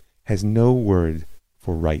know, has no word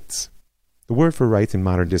for rights. The word for rights in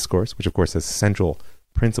modern discourse, which of course is a central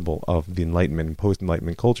principle of the Enlightenment and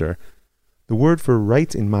post-Enlightenment culture, the word for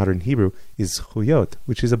rights in modern Hebrew is zchuyot,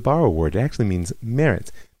 which is a borrowed word. It actually means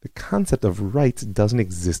merits. The concept of rights doesn't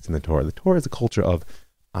exist in the Torah. The Torah is a culture of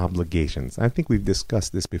obligations. I think we've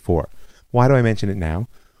discussed this before. Why do I mention it now?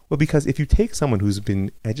 Well, because if you take someone who's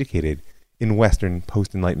been educated in Western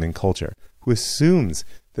post-Enlightenment culture, who assumes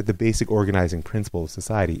that the basic organizing principle of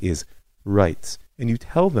society is rights, and you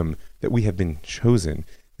tell them that we have been chosen,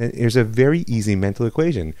 then there's a very easy mental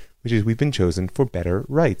equation, which is we've been chosen for better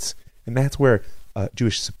rights. And that's where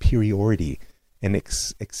Jewish superiority and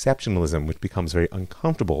exceptionalism, which becomes very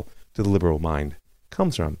uncomfortable to the liberal mind,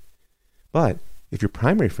 comes from. But if your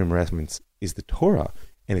primary frame of reference is the Torah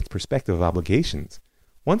and its perspective of obligations,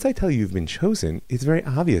 once I tell you you've been chosen, it's very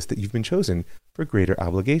obvious that you've been chosen for greater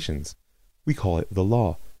obligations. We call it the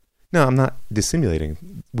law. Now, I'm not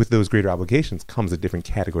dissimulating. With those greater obligations comes a different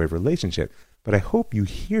category of relationship, but I hope you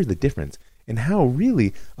hear the difference and how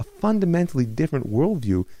really a fundamentally different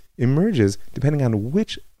worldview emerges depending on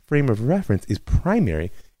which frame of reference is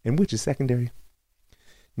primary and which is secondary.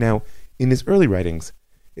 Now, in his early writings,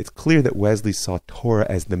 it's clear that Wesley saw Torah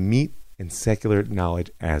as the meat and secular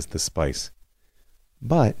knowledge as the spice.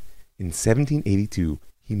 But in 1782,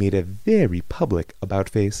 he made a very public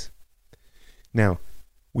about-face. Now,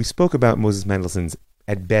 we spoke about Moses Mendelssohn's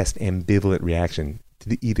at best ambivalent reaction to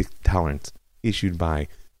the Edict of Tolerance issued by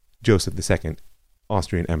Joseph II,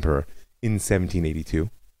 Austrian Emperor, in 1782.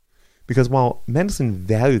 Because while Mendelssohn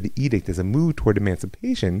valued the edict as a move toward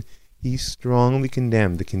emancipation, he strongly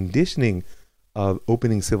condemned the conditioning of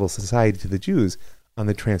opening civil society to the Jews on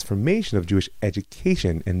the transformation of Jewish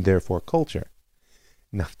education and therefore culture.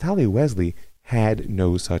 Naphtali Wesley had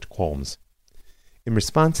no such qualms. In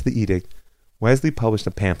response to the edict, Wesley published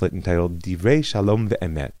a pamphlet entitled Divrei Shalom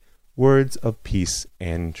ve'emet, Words of Peace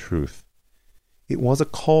and Truth. It was a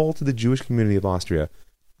call to the Jewish community of Austria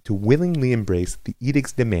to willingly embrace the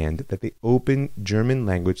edict's demand that they open German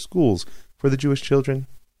language schools for the Jewish children.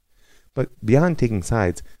 But beyond taking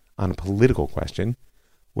sides on a political question,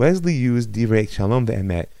 Wesley used Divrei Shalom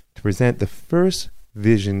ve'emet to present the first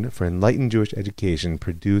vision for enlightened Jewish education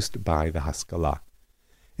produced by the Haskalah.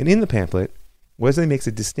 And in the pamphlet, Wesley makes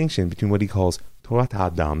a distinction between what he calls Torat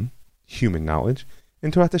Adam, human knowledge,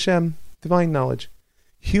 and Torat Hashem, divine knowledge.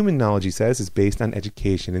 Human knowledge, he says, is based on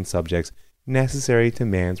education in subjects necessary to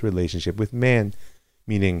man's relationship with man,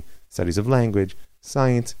 meaning studies of language,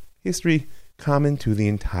 science, history, common to the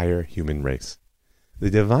entire human race. The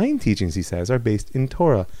divine teachings, he says, are based in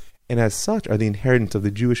Torah, and as such are the inheritance of the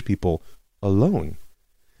Jewish people alone.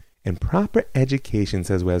 And proper education,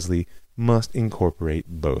 says Wesley, must incorporate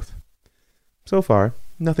both. So far,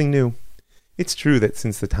 nothing new. It's true that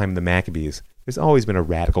since the time of the Maccabees, there's always been a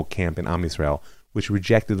radical camp in Am Yisrael which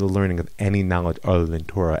rejected the learning of any knowledge other than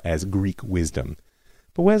Torah as Greek wisdom.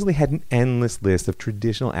 But Wesley had an endless list of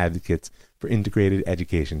traditional advocates for integrated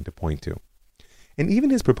education to point to. And even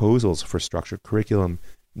his proposals for structured curriculum,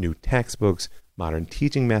 new textbooks, modern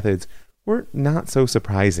teaching methods were not so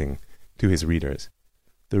surprising to his readers.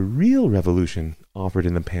 The real revolution offered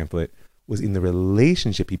in the pamphlet was in the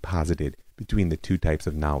relationship he posited between the two types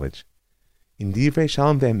of knowledge. In Divrei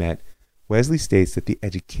Shalom ve'emet, Wesley states that the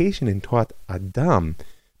education in Torat Adam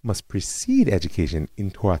must precede education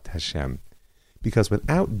in Torah Hashem, because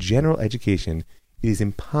without general education, it is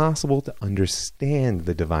impossible to understand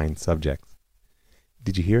the divine subjects.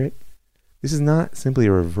 Did you hear it? This is not simply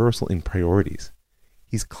a reversal in priorities.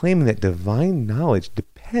 He's claiming that divine knowledge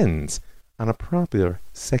depends on a proper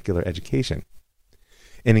secular education.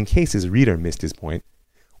 And in case his reader missed his point,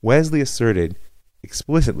 Wesley asserted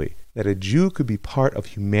explicitly that a Jew could be part of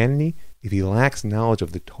humanity if he lacks knowledge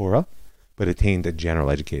of the Torah, but attained a general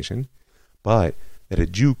education, but that a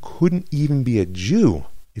Jew couldn't even be a Jew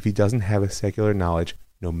if he doesn't have a secular knowledge,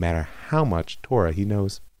 no matter how much Torah he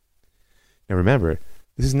knows. Now remember,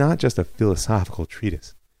 this is not just a philosophical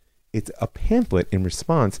treatise. It's a pamphlet in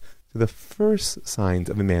response to the first signs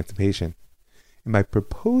of emancipation. And by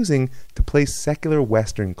proposing to place secular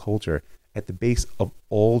Western culture at the base of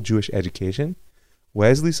all Jewish education,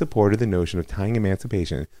 Wesley supported the notion of tying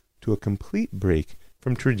emancipation to a complete break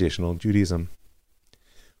from traditional Judaism.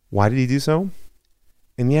 Why did he do so?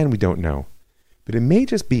 In the end, we don't know. But it may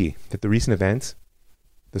just be that the recent events,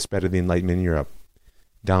 the spread of the Enlightenment in Europe,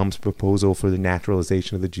 Daum's proposal for the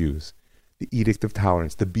naturalization of the Jews, the Edict of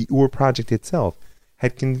Tolerance, the Biur Project itself,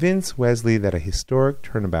 had convinced Wesley that a historic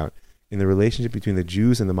turnabout in the relationship between the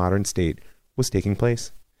Jews and the modern state was taking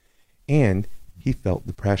place. And he felt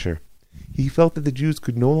the pressure. He felt that the Jews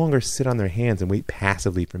could no longer sit on their hands and wait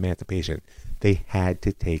passively for emancipation. They had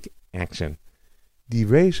to take action.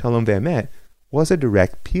 Divrei Shalom Ve'emet was a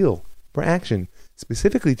direct appeal for action,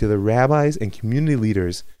 specifically to the rabbis and community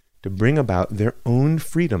leaders to bring about their own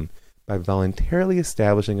freedom by voluntarily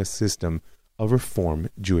establishing a system of reform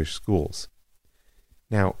Jewish schools.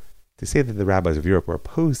 Now, to say that the rabbis of Europe were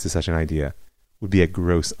opposed to such an idea would be a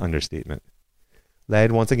gross understatement.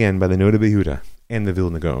 Led once again by the Noda B'Yehuda and the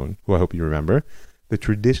Vilna Gaon, who I hope you remember, the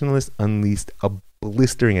traditionalists unleashed a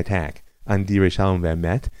blistering attack on Divrei Shalom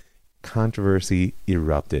Ve'emet. Controversy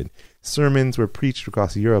erupted. Sermons were preached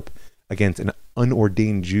across Europe against an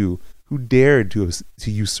unordained Jew who dared to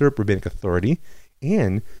usurp rabbinic authority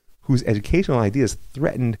and whose educational ideas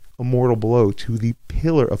threatened a mortal blow to the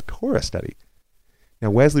pillar of Torah study. Now,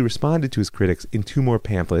 Wesley responded to his critics in 2 more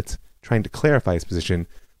pamphlets, trying to clarify his position,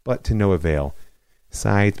 but to no avail.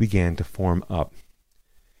 Sides began to form up.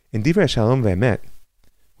 And Divrei Shalom Ve'emet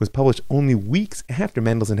was published only weeks after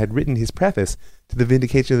Mendelssohn had written his preface to the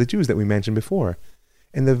Vindication of the Jews that we mentioned before.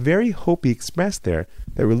 And the very hope he expressed there,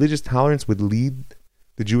 that religious tolerance would lead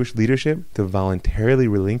the Jewish leadership to voluntarily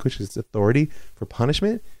relinquish its authority for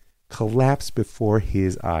punishment, collapsed before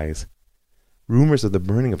his eyes. Rumors of the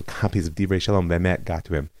burning of copies of Divrei Shalom Ve'emet got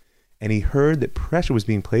to him, and he heard that pressure was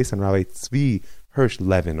being placed on Rabbi Tzvi Hirsch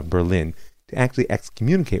Levin of Berlin to actually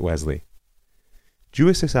excommunicate Wesley.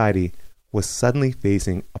 Jewish society was suddenly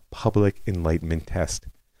facing a public enlightenment test,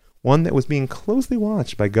 one that was being closely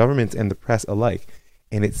watched by governments and the press alike,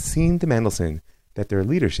 and it seemed to Mendelssohn that their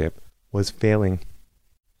leadership was failing.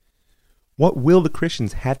 What will the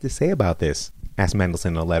Christians have to say about this? Asked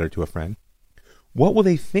Mendelssohn in a letter to a friend. What will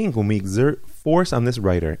they think when we exert force on this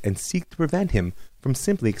writer and seek to prevent him from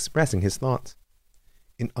simply expressing his thoughts?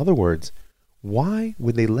 In other words, why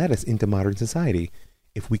would they let us into modern society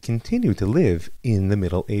if we continue to live in the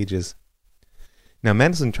Middle Ages? Now,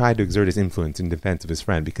 Mendelssohn tried to exert his influence in defense of his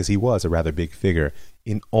friend because he was a rather big figure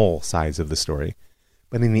in all sides of the story.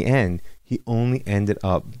 But in the end, he only ended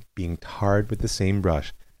up being tarred with the same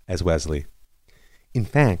brush as Wesley. In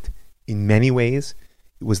fact, in many ways,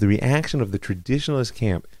 it was the reaction of the traditionalist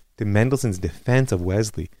camp to Mendelssohn's defense of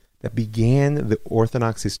Wesley that began the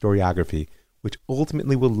Orthodox historiography, which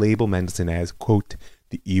ultimately will label Mendelssohn as, quote,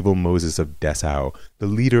 the evil Moses of Dessau, the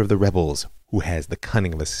leader of the rebels who has the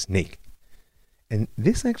cunning of a snake. And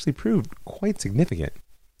this actually proved quite significant,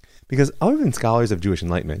 because other than scholars of Jewish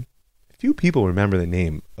Enlightenment, few people remember the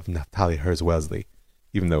name of Naftali Herz Wesley,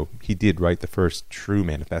 even though he did write the first true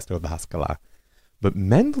manifesto of the Haskalah. But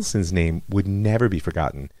Mendelssohn's name would never be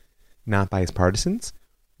forgotten, not by his partisans,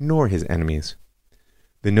 nor his enemies.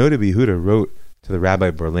 The Noda B'Yehuda wrote to the Rabbi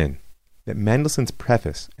of Berlin that Mendelssohn's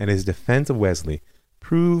preface and his defense of Wesley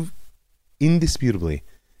prove indisputably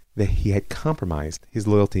that he had compromised his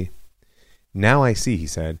loyalty. Now I see, he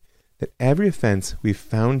said, that every offense we've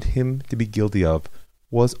found him to be guilty of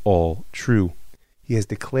was all true. He has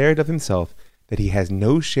declared of himself that he has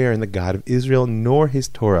no share in the God of Israel nor his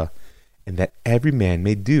Torah, and that every man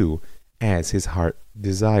may do as his heart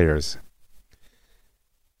desires.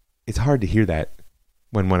 It's hard to hear that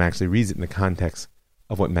when one actually reads it in the context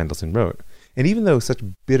of what Mendelssohn wrote. And even though such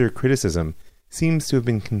bitter criticism seems to have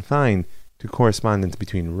been confined to correspondence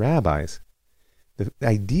between rabbis, the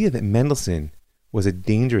idea that Mendelssohn was a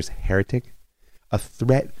dangerous heretic, a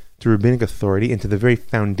threat to rabbinic authority and to the very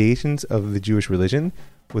foundations of the Jewish religion,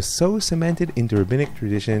 was so cemented into rabbinic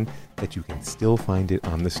tradition that you can still find it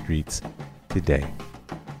on the streets today.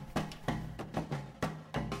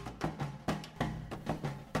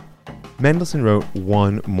 Mendelssohn wrote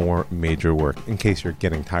one more major work, in case you're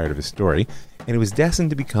getting tired of his story, and it was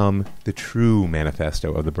destined to become the true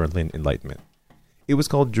manifesto of the Berlin Enlightenment. It was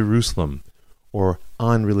called Jerusalem, or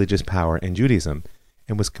On Religious Power and Judaism,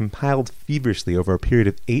 and was compiled feverishly over a period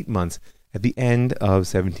of 8 months at the end of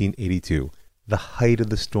 1782, the height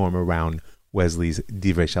of the storm around Wesley's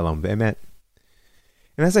Divrei Shalom Ve'emet.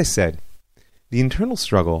 And as I said, the internal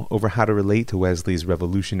struggle over how to relate to Wesley's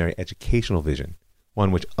revolutionary educational vision,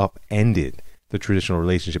 one which upended the traditional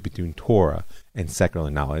relationship between Torah and secular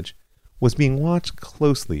knowledge, was being watched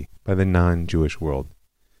closely by the non-Jewish world.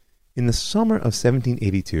 In the summer of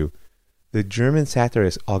 1782, the German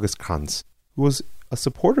satirist August Kranz, who was a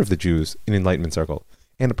supporter of the Jews in Enlightenment circle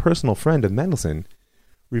and a personal friend of Mendelssohn,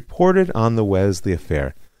 reported on the Wesley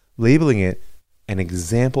affair, labeling it an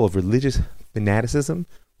example of religious fanaticism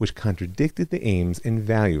which contradicted the aims and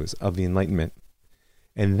values of the Enlightenment.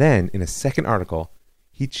 And then, in a second article,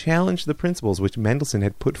 he challenged the principles which Mendelssohn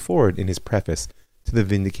had put forward in his preface to the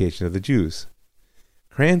Vindication of the Jews.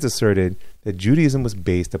 Kranz asserted that Judaism was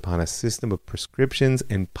based upon a system of prescriptions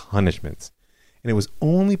and punishments, and it was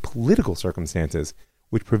only political circumstances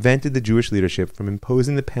which prevented the Jewish leadership from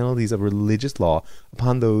imposing the penalties of religious law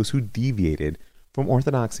upon those who deviated from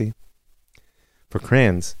orthodoxy. For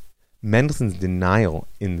Kranz, Mendelssohn's denial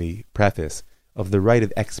in the preface of the right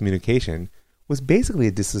of excommunication was basically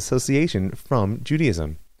a disassociation from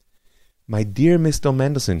Judaism. "My dear Mr.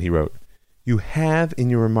 Mendelssohn," he wrote, "you have in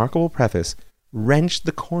your remarkable preface wrenched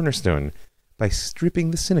the cornerstone by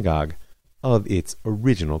stripping the synagogue of its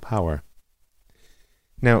original power."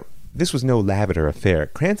 Now, this was no lavender affair.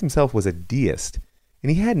 Kranz himself was a deist, and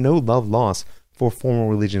he had no love lost for formal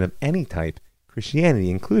religion of any type, Christianity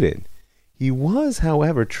included. He was,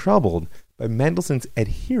 however, troubled by Mendelssohn's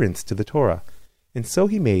adherence to the Torah, and so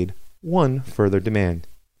he made one further demand.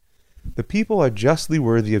 "The people are justly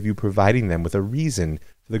worthy of you providing them with a reason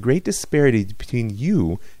for the great disparity between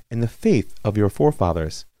you and the faith of your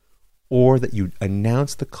forefathers, or that you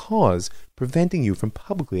announce the cause preventing you from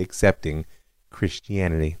publicly accepting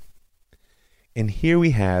Christianity." And here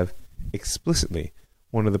we have, explicitly,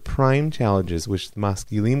 one of the prime challenges which the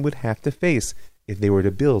Maskilim would have to face if they were to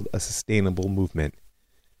build a sustainable movement.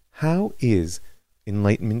 How is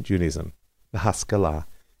Enlightenment Judaism, the Haskalah,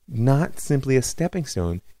 not simply a stepping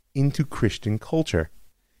stone into Christian culture,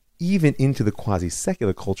 even into the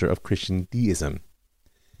quasi-secular culture of Christian deism?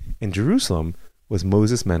 And Jerusalem was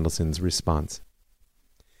Moses Mendelssohn's response.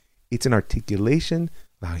 It's an articulation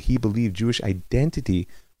of how he believed Jewish identity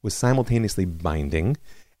was simultaneously binding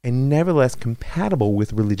and nevertheless compatible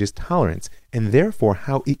with religious tolerance, and therefore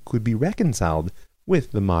how it could be reconciled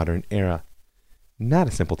with the modern era. Not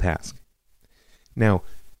a simple task. Now,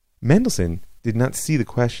 Mendelssohn did not see the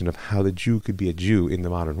question of how the Jew could be a Jew in the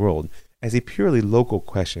modern world as a purely local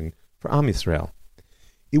question for Am Yisrael.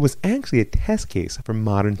 It was actually a test case for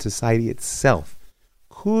modern society itself.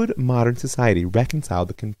 Could modern society reconcile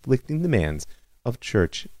the conflicting demands of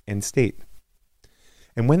church and state?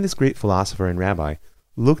 And when this great philosopher and rabbi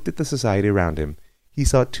looked at the society around him, he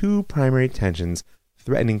saw two primary tensions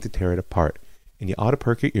threatening to tear it apart, and you ought to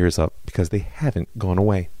perk your ears up because they haven't gone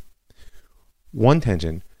away. One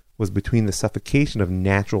tension was between the suffocation of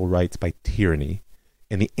natural rights by tyranny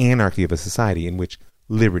and the anarchy of a society in which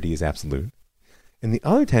liberty is absolute. And the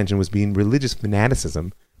other tension was between religious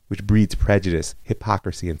fanaticism, which breeds prejudice,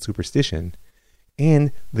 hypocrisy, and superstition,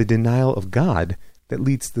 and the denial of God that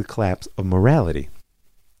leads to the collapse of morality.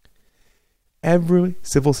 Every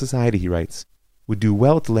civil society, he writes, would do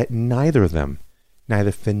well to let neither of them,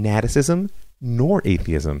 neither fanaticism nor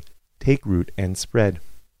atheism, take root and spread.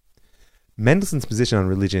 Mendelssohn's position on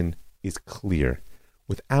religion is clear.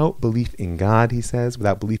 Without belief in God, he says,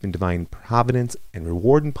 without belief in divine providence and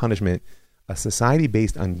reward and punishment, a society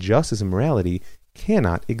based on justice and morality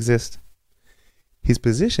cannot exist. His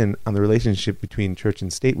position on the relationship between church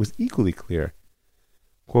and state was equally clear.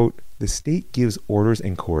 Quote, "The state gives orders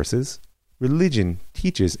and courses. Religion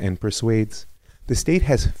teaches and persuades. The state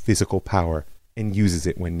has physical power and uses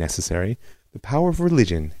it when necessary. The power of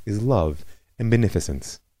religion is love and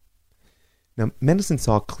beneficence." Now, Mendelssohn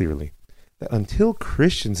saw clearly that until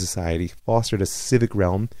Christian society fostered a civic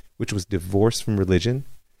realm which was divorced from religion,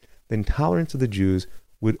 then tolerance of the Jews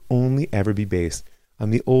would only ever be based on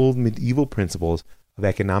the old medieval principles of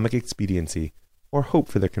economic expediency or hope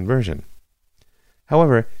for their conversion.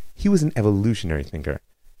 However, he was an evolutionary thinker,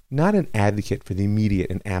 not an advocate for the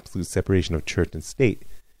immediate and absolute separation of church and state.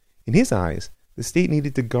 In his eyes, the state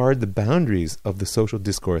needed to guard the boundaries of the social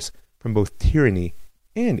discourse from both tyranny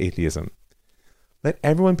and atheism. Let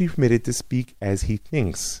everyone be permitted to speak as he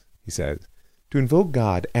thinks, he says, to invoke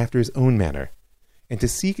God after his own manner, and to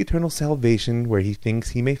seek eternal salvation where he thinks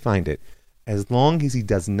he may find it, as long as he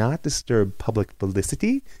does not disturb public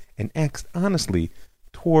felicity and acts honestly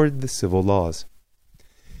toward the civil laws.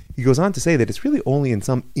 He goes on to say that it's really only in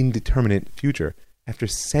some indeterminate future, after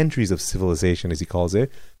centuries of civilization, as he calls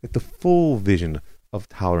it, that the full vision of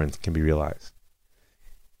tolerance can be realized.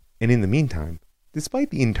 And in the meantime,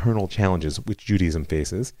 despite the internal challenges which Judaism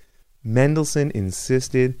faces, Mendelssohn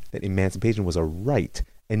insisted that emancipation was a right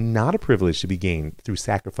and not a privilege to be gained through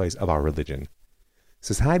sacrifice of our religion.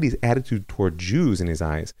 Society's attitude toward Jews, in his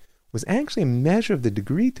eyes, was actually a measure of the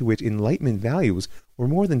degree to which Enlightenment values were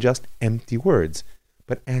more than just empty words,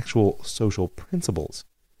 but actual social principles.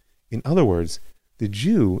 In other words, the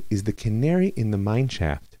Jew is the canary in the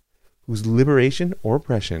mineshaft, whose liberation or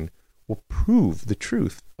oppression will prove the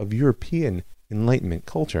truth of European Enlightenment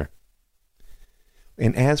culture.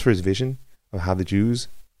 And as for his vision of how the Jews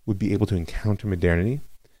would be able to encounter modernity,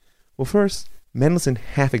 well, first, Mendelssohn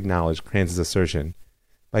half acknowledged Kranz's assertion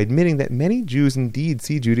by admitting that many Jews indeed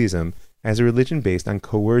see Judaism as a religion based on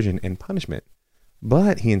coercion and punishment.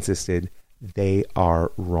 But, he insisted, they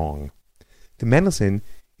are wrong. To Mendelssohn,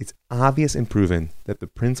 it's obvious and proven that the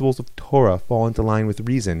principles of Torah fall into line with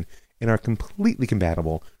reason and are completely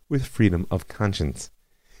compatible with freedom of conscience.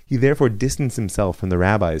 He therefore distanced himself from the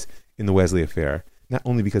rabbis in the Wesley affair, not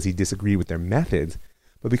only because he disagreed with their methods,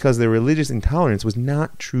 but because their religious intolerance was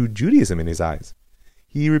not true Judaism in his eyes.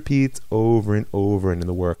 He repeats over and over in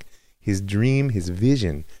the work his dream, his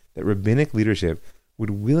vision, that rabbinic leadership would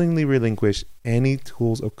willingly relinquish any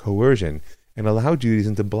tools of coercion and allow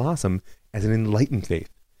Judaism to blossom as an enlightened faith,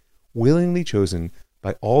 willingly chosen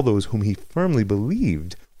by all those whom he firmly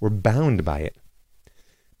believed were bound by it.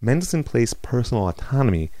 Mendelssohn placed personal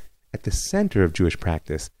autonomy at the center of Jewish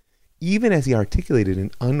practice, even as he articulated an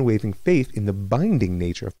unwavering faith in the binding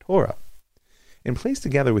nature of Torah. And placed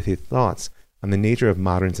together with his thoughts on the nature of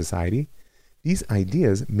modern society, these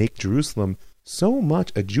ideas make Jerusalem so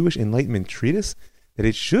much a Jewish Enlightenment treatise that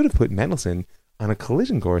it should have put Mendelssohn on a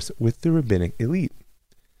collision course with the rabbinic elite.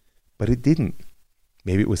 But it didn't.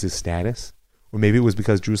 Maybe it was his status, or maybe it was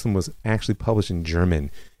because Jerusalem was actually published in German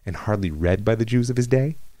and hardly read by the Jews of his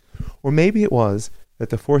day, or maybe it was that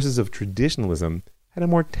the forces of traditionalism had a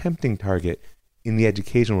more tempting target in the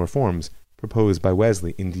educational reforms proposed by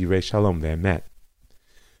Wesley in Divrei Shalom ve'emet.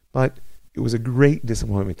 But it was a great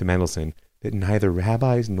disappointment to Mendelssohn that neither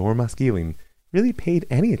rabbis nor maskilim really paid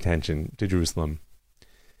any attention to Jerusalem.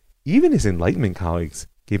 Even his Enlightenment colleagues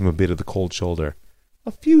gave him a bit of the cold shoulder.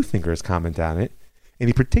 A few thinkers commented on it, and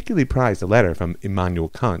he particularly prized a letter from Immanuel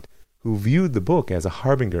Kant, who viewed the book as a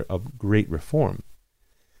harbinger of great reform.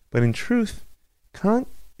 But in truth, Kant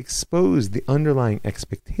exposed the underlying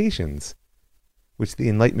expectations which the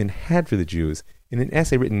Enlightenment had for the Jews in an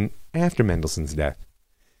essay written after Mendelssohn's death.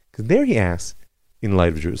 Because there he asks, in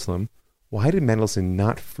light of Jerusalem, why did Mendelssohn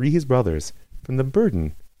not free his brothers from the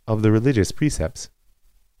burden of the religious precepts?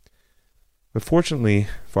 But fortunately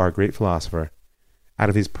for our great philosopher, out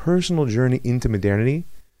of his personal journey into modernity,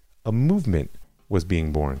 a movement was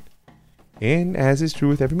being born. And as is true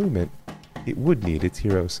with every movement, it would need its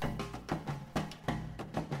heroes.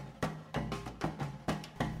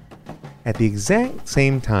 At the exact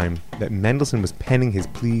same time that Mendelssohn was penning his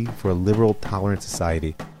plea for a liberal, tolerant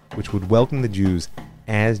society, which would welcome the Jews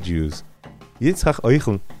as Jews, Yitzhak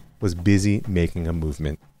Euchel was busy making a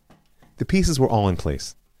movement. The pieces were all in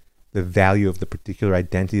place. The value of the particular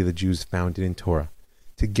identity of the Jews founded in Torah,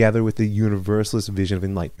 together with the universalist vision of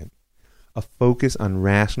enlightenment, a focus on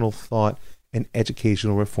rational thought and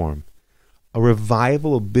educational reform, a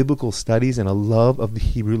revival of biblical studies and a love of the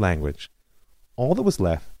Hebrew language. All that was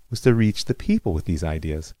left was to reach the people with these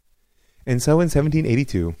ideas. And so in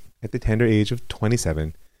 1782, at the tender age of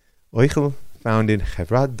 27, Euchel founded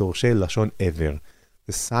Chevrat Dorshei Lashon Ever,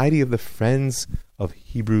 the Society of the Friends of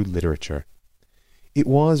Hebrew Literature. It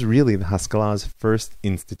was really the Haskala's first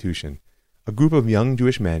institution, a group of young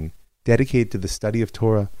Jewish men dedicated to the study of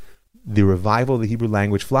Torah, the revival of the Hebrew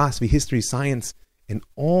language, philosophy, history, science, and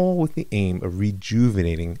all with the aim of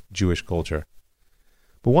rejuvenating Jewish culture.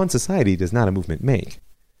 But one society does not a movement make.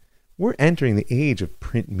 We're entering the age of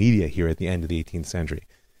print media here at the end of the 18th century,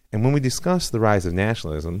 and when we discuss the rise of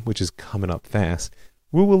nationalism, which is coming up fast,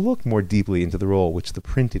 we will look more deeply into the role which the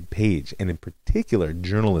printed page, and in particular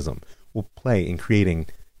journalism, will play in creating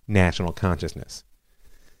national consciousness.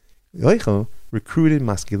 Euchel recruited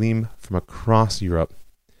maskilim from across Europe,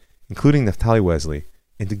 including Naftali Wesley,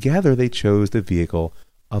 and together they chose the vehicle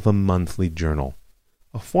of a monthly journal,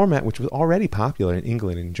 a format which was already popular in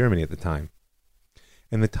England and Germany at the time.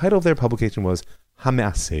 And the title of their publication was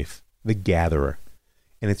Ha'Ma'asef, the Gatherer.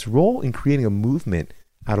 And its role in creating a movement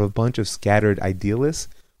out of a bunch of scattered idealists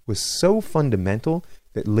was so fundamental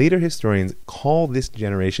that later historians call this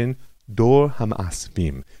generation Dor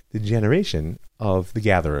Ha'Ma'asefim, the generation of the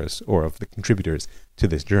gatherers, or of the contributors to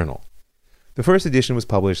this journal. The first edition was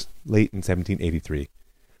published late in 1783,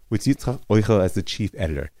 with Yitzchak Euchel as the chief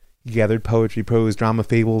editor. He gathered poetry, prose, drama,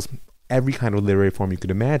 fables, every kind of literary form you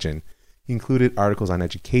could imagine. He included articles on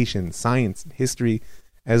education, science, and history,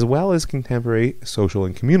 as well as contemporary social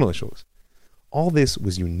and communal issues. All this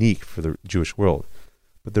was unique for the Jewish world,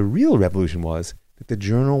 but the real revolution was that the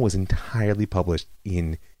journal was entirely published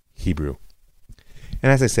in Hebrew.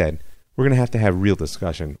 And as I said, we're going to have real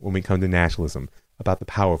discussion when we come to nationalism about the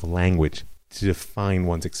power of language to define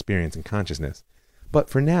one's experience and consciousness. But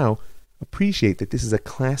for now, appreciate that this is a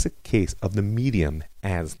classic case of the medium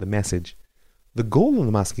as the message. The goal of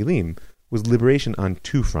the Maskilim was liberation on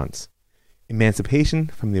two fronts: emancipation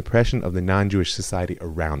from the oppression of the non-Jewish society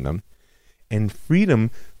around them, and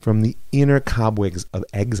freedom from the inner cobwebs of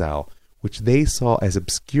exile, which they saw as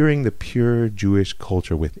obscuring the pure Jewish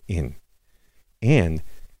culture within. And,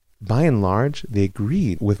 by and large, they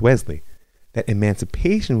agreed with Wesley that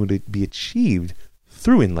emancipation would be achieved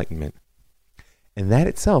through enlightenment, and that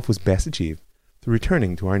itself was best achieved through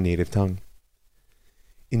returning to our native tongue.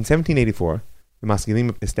 In 1784, the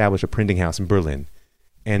Maskilim established a printing house in Berlin,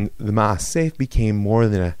 and the Ma'asef became more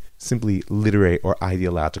than a simply literary or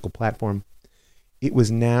ideological platform. It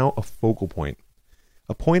was now a focal point,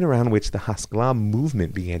 a point around which the Haskalah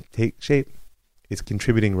movement began to take shape. Its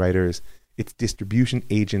contributing writers, its distribution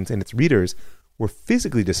agents, and its readers were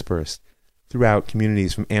physically dispersed throughout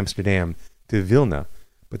communities from Amsterdam to Vilna,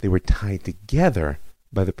 but they were tied together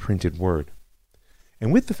by the printed word.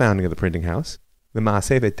 And with the founding of the printing house, the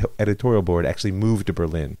Ma'asef editorial board actually moved to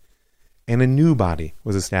Berlin, and a new body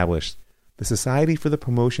was established, the Society for the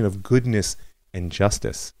Promotion of Goodness and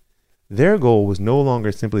Justice. Their goal was no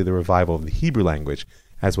longer simply the revival of the Hebrew language,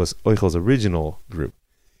 as was Euchel's original group.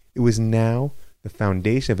 It was now the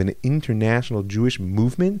foundation of an international Jewish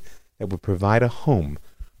movement that would provide a home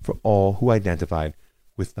for all who identified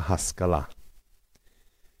with the Haskalah.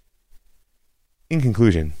 In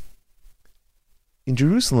conclusion, in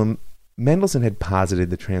Jerusalem, Mendelssohn had posited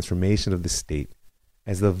the transformation of the state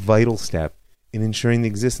as the vital step in ensuring the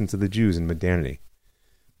existence of the Jews in modernity.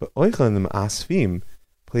 But Euchel and the Ma'asefim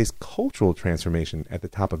placed cultural transformation at the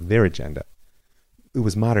top of their agenda. It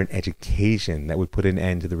was modern education that would put an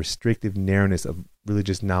end to the restrictive narrowness of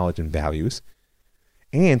religious knowledge and values.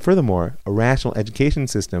 And furthermore, a rational education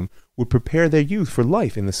system would prepare their youth for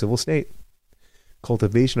life in the civil state.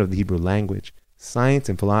 Cultivation of the Hebrew language, science,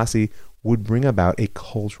 and philosophy would bring about a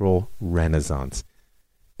cultural renaissance.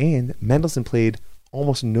 And Mendelssohn played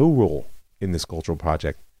almost no role in this cultural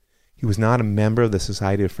project. He was not a member of the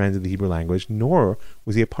Society of Friends of the Hebrew Language, nor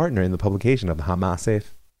was he a partner in the publication of the Ha'Ma'asef.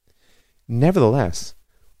 Nevertheless,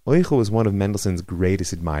 Euchel was one of Mendelssohn's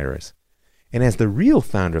greatest admirers, and as the real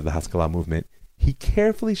founder of the Haskalah movement, he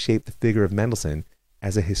carefully shaped the figure of Mendelssohn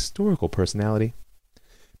as a historical personality.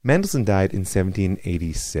 Mendelssohn died in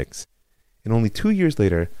 1786, and only 2 years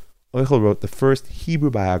later, Euchel wrote the first Hebrew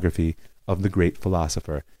biography of the great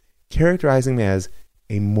philosopher, characterizing him as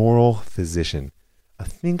a moral physician, a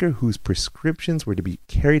thinker whose prescriptions were to be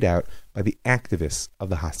carried out by the activists of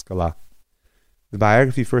the Haskalah. The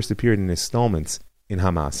biography first appeared in installments in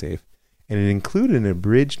Ha'Ma'asef, and it included an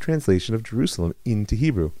abridged translation of Jerusalem into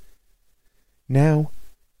Hebrew. Now,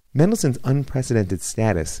 Mendelssohn's unprecedented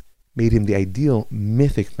status made him the ideal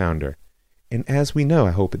mythic founder, and as we know,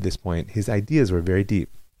 I hope at this point, his ideas were very deep.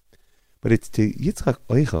 But it's to Yitzchak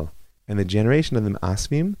Euchel and the generation of the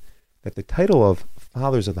Ma'asefim that the title of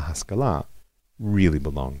Fathers of the Haskalah really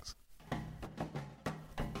belongs. I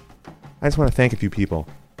just want to thank a few people.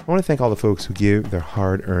 I want to thank all the folks who give their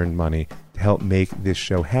hard-earned money to help make this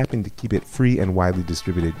show happen, to keep it free and widely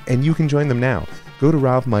distributed. And you can join them now. Go to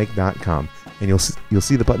ravmike.com and you'll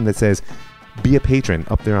see the button that says Be a Patron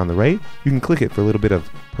up there on the right. You can click it for a little bit of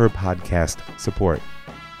per podcast support.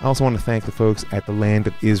 I also want to thank the folks at the Land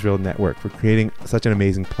of Israel Network for creating such an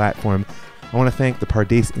amazing platform. I want to thank the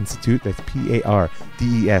Pardes Institute, that's pardes.org.il,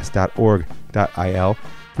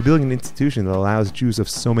 for building an institution that allows Jews of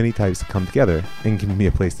so many types to come together and give me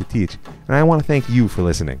a place to teach. And I want to thank you for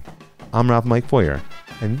listening. I'm Rav Mike Foyer,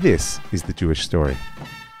 and this is The Jewish Story.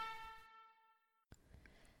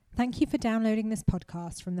 Thank you for downloading this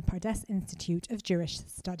podcast from the Pardes Institute of Jewish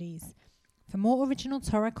Studies. For more original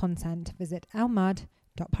Torah content, visit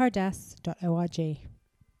elmad.pardes.org.